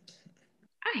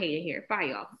hate it here. Bye,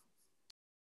 y'all.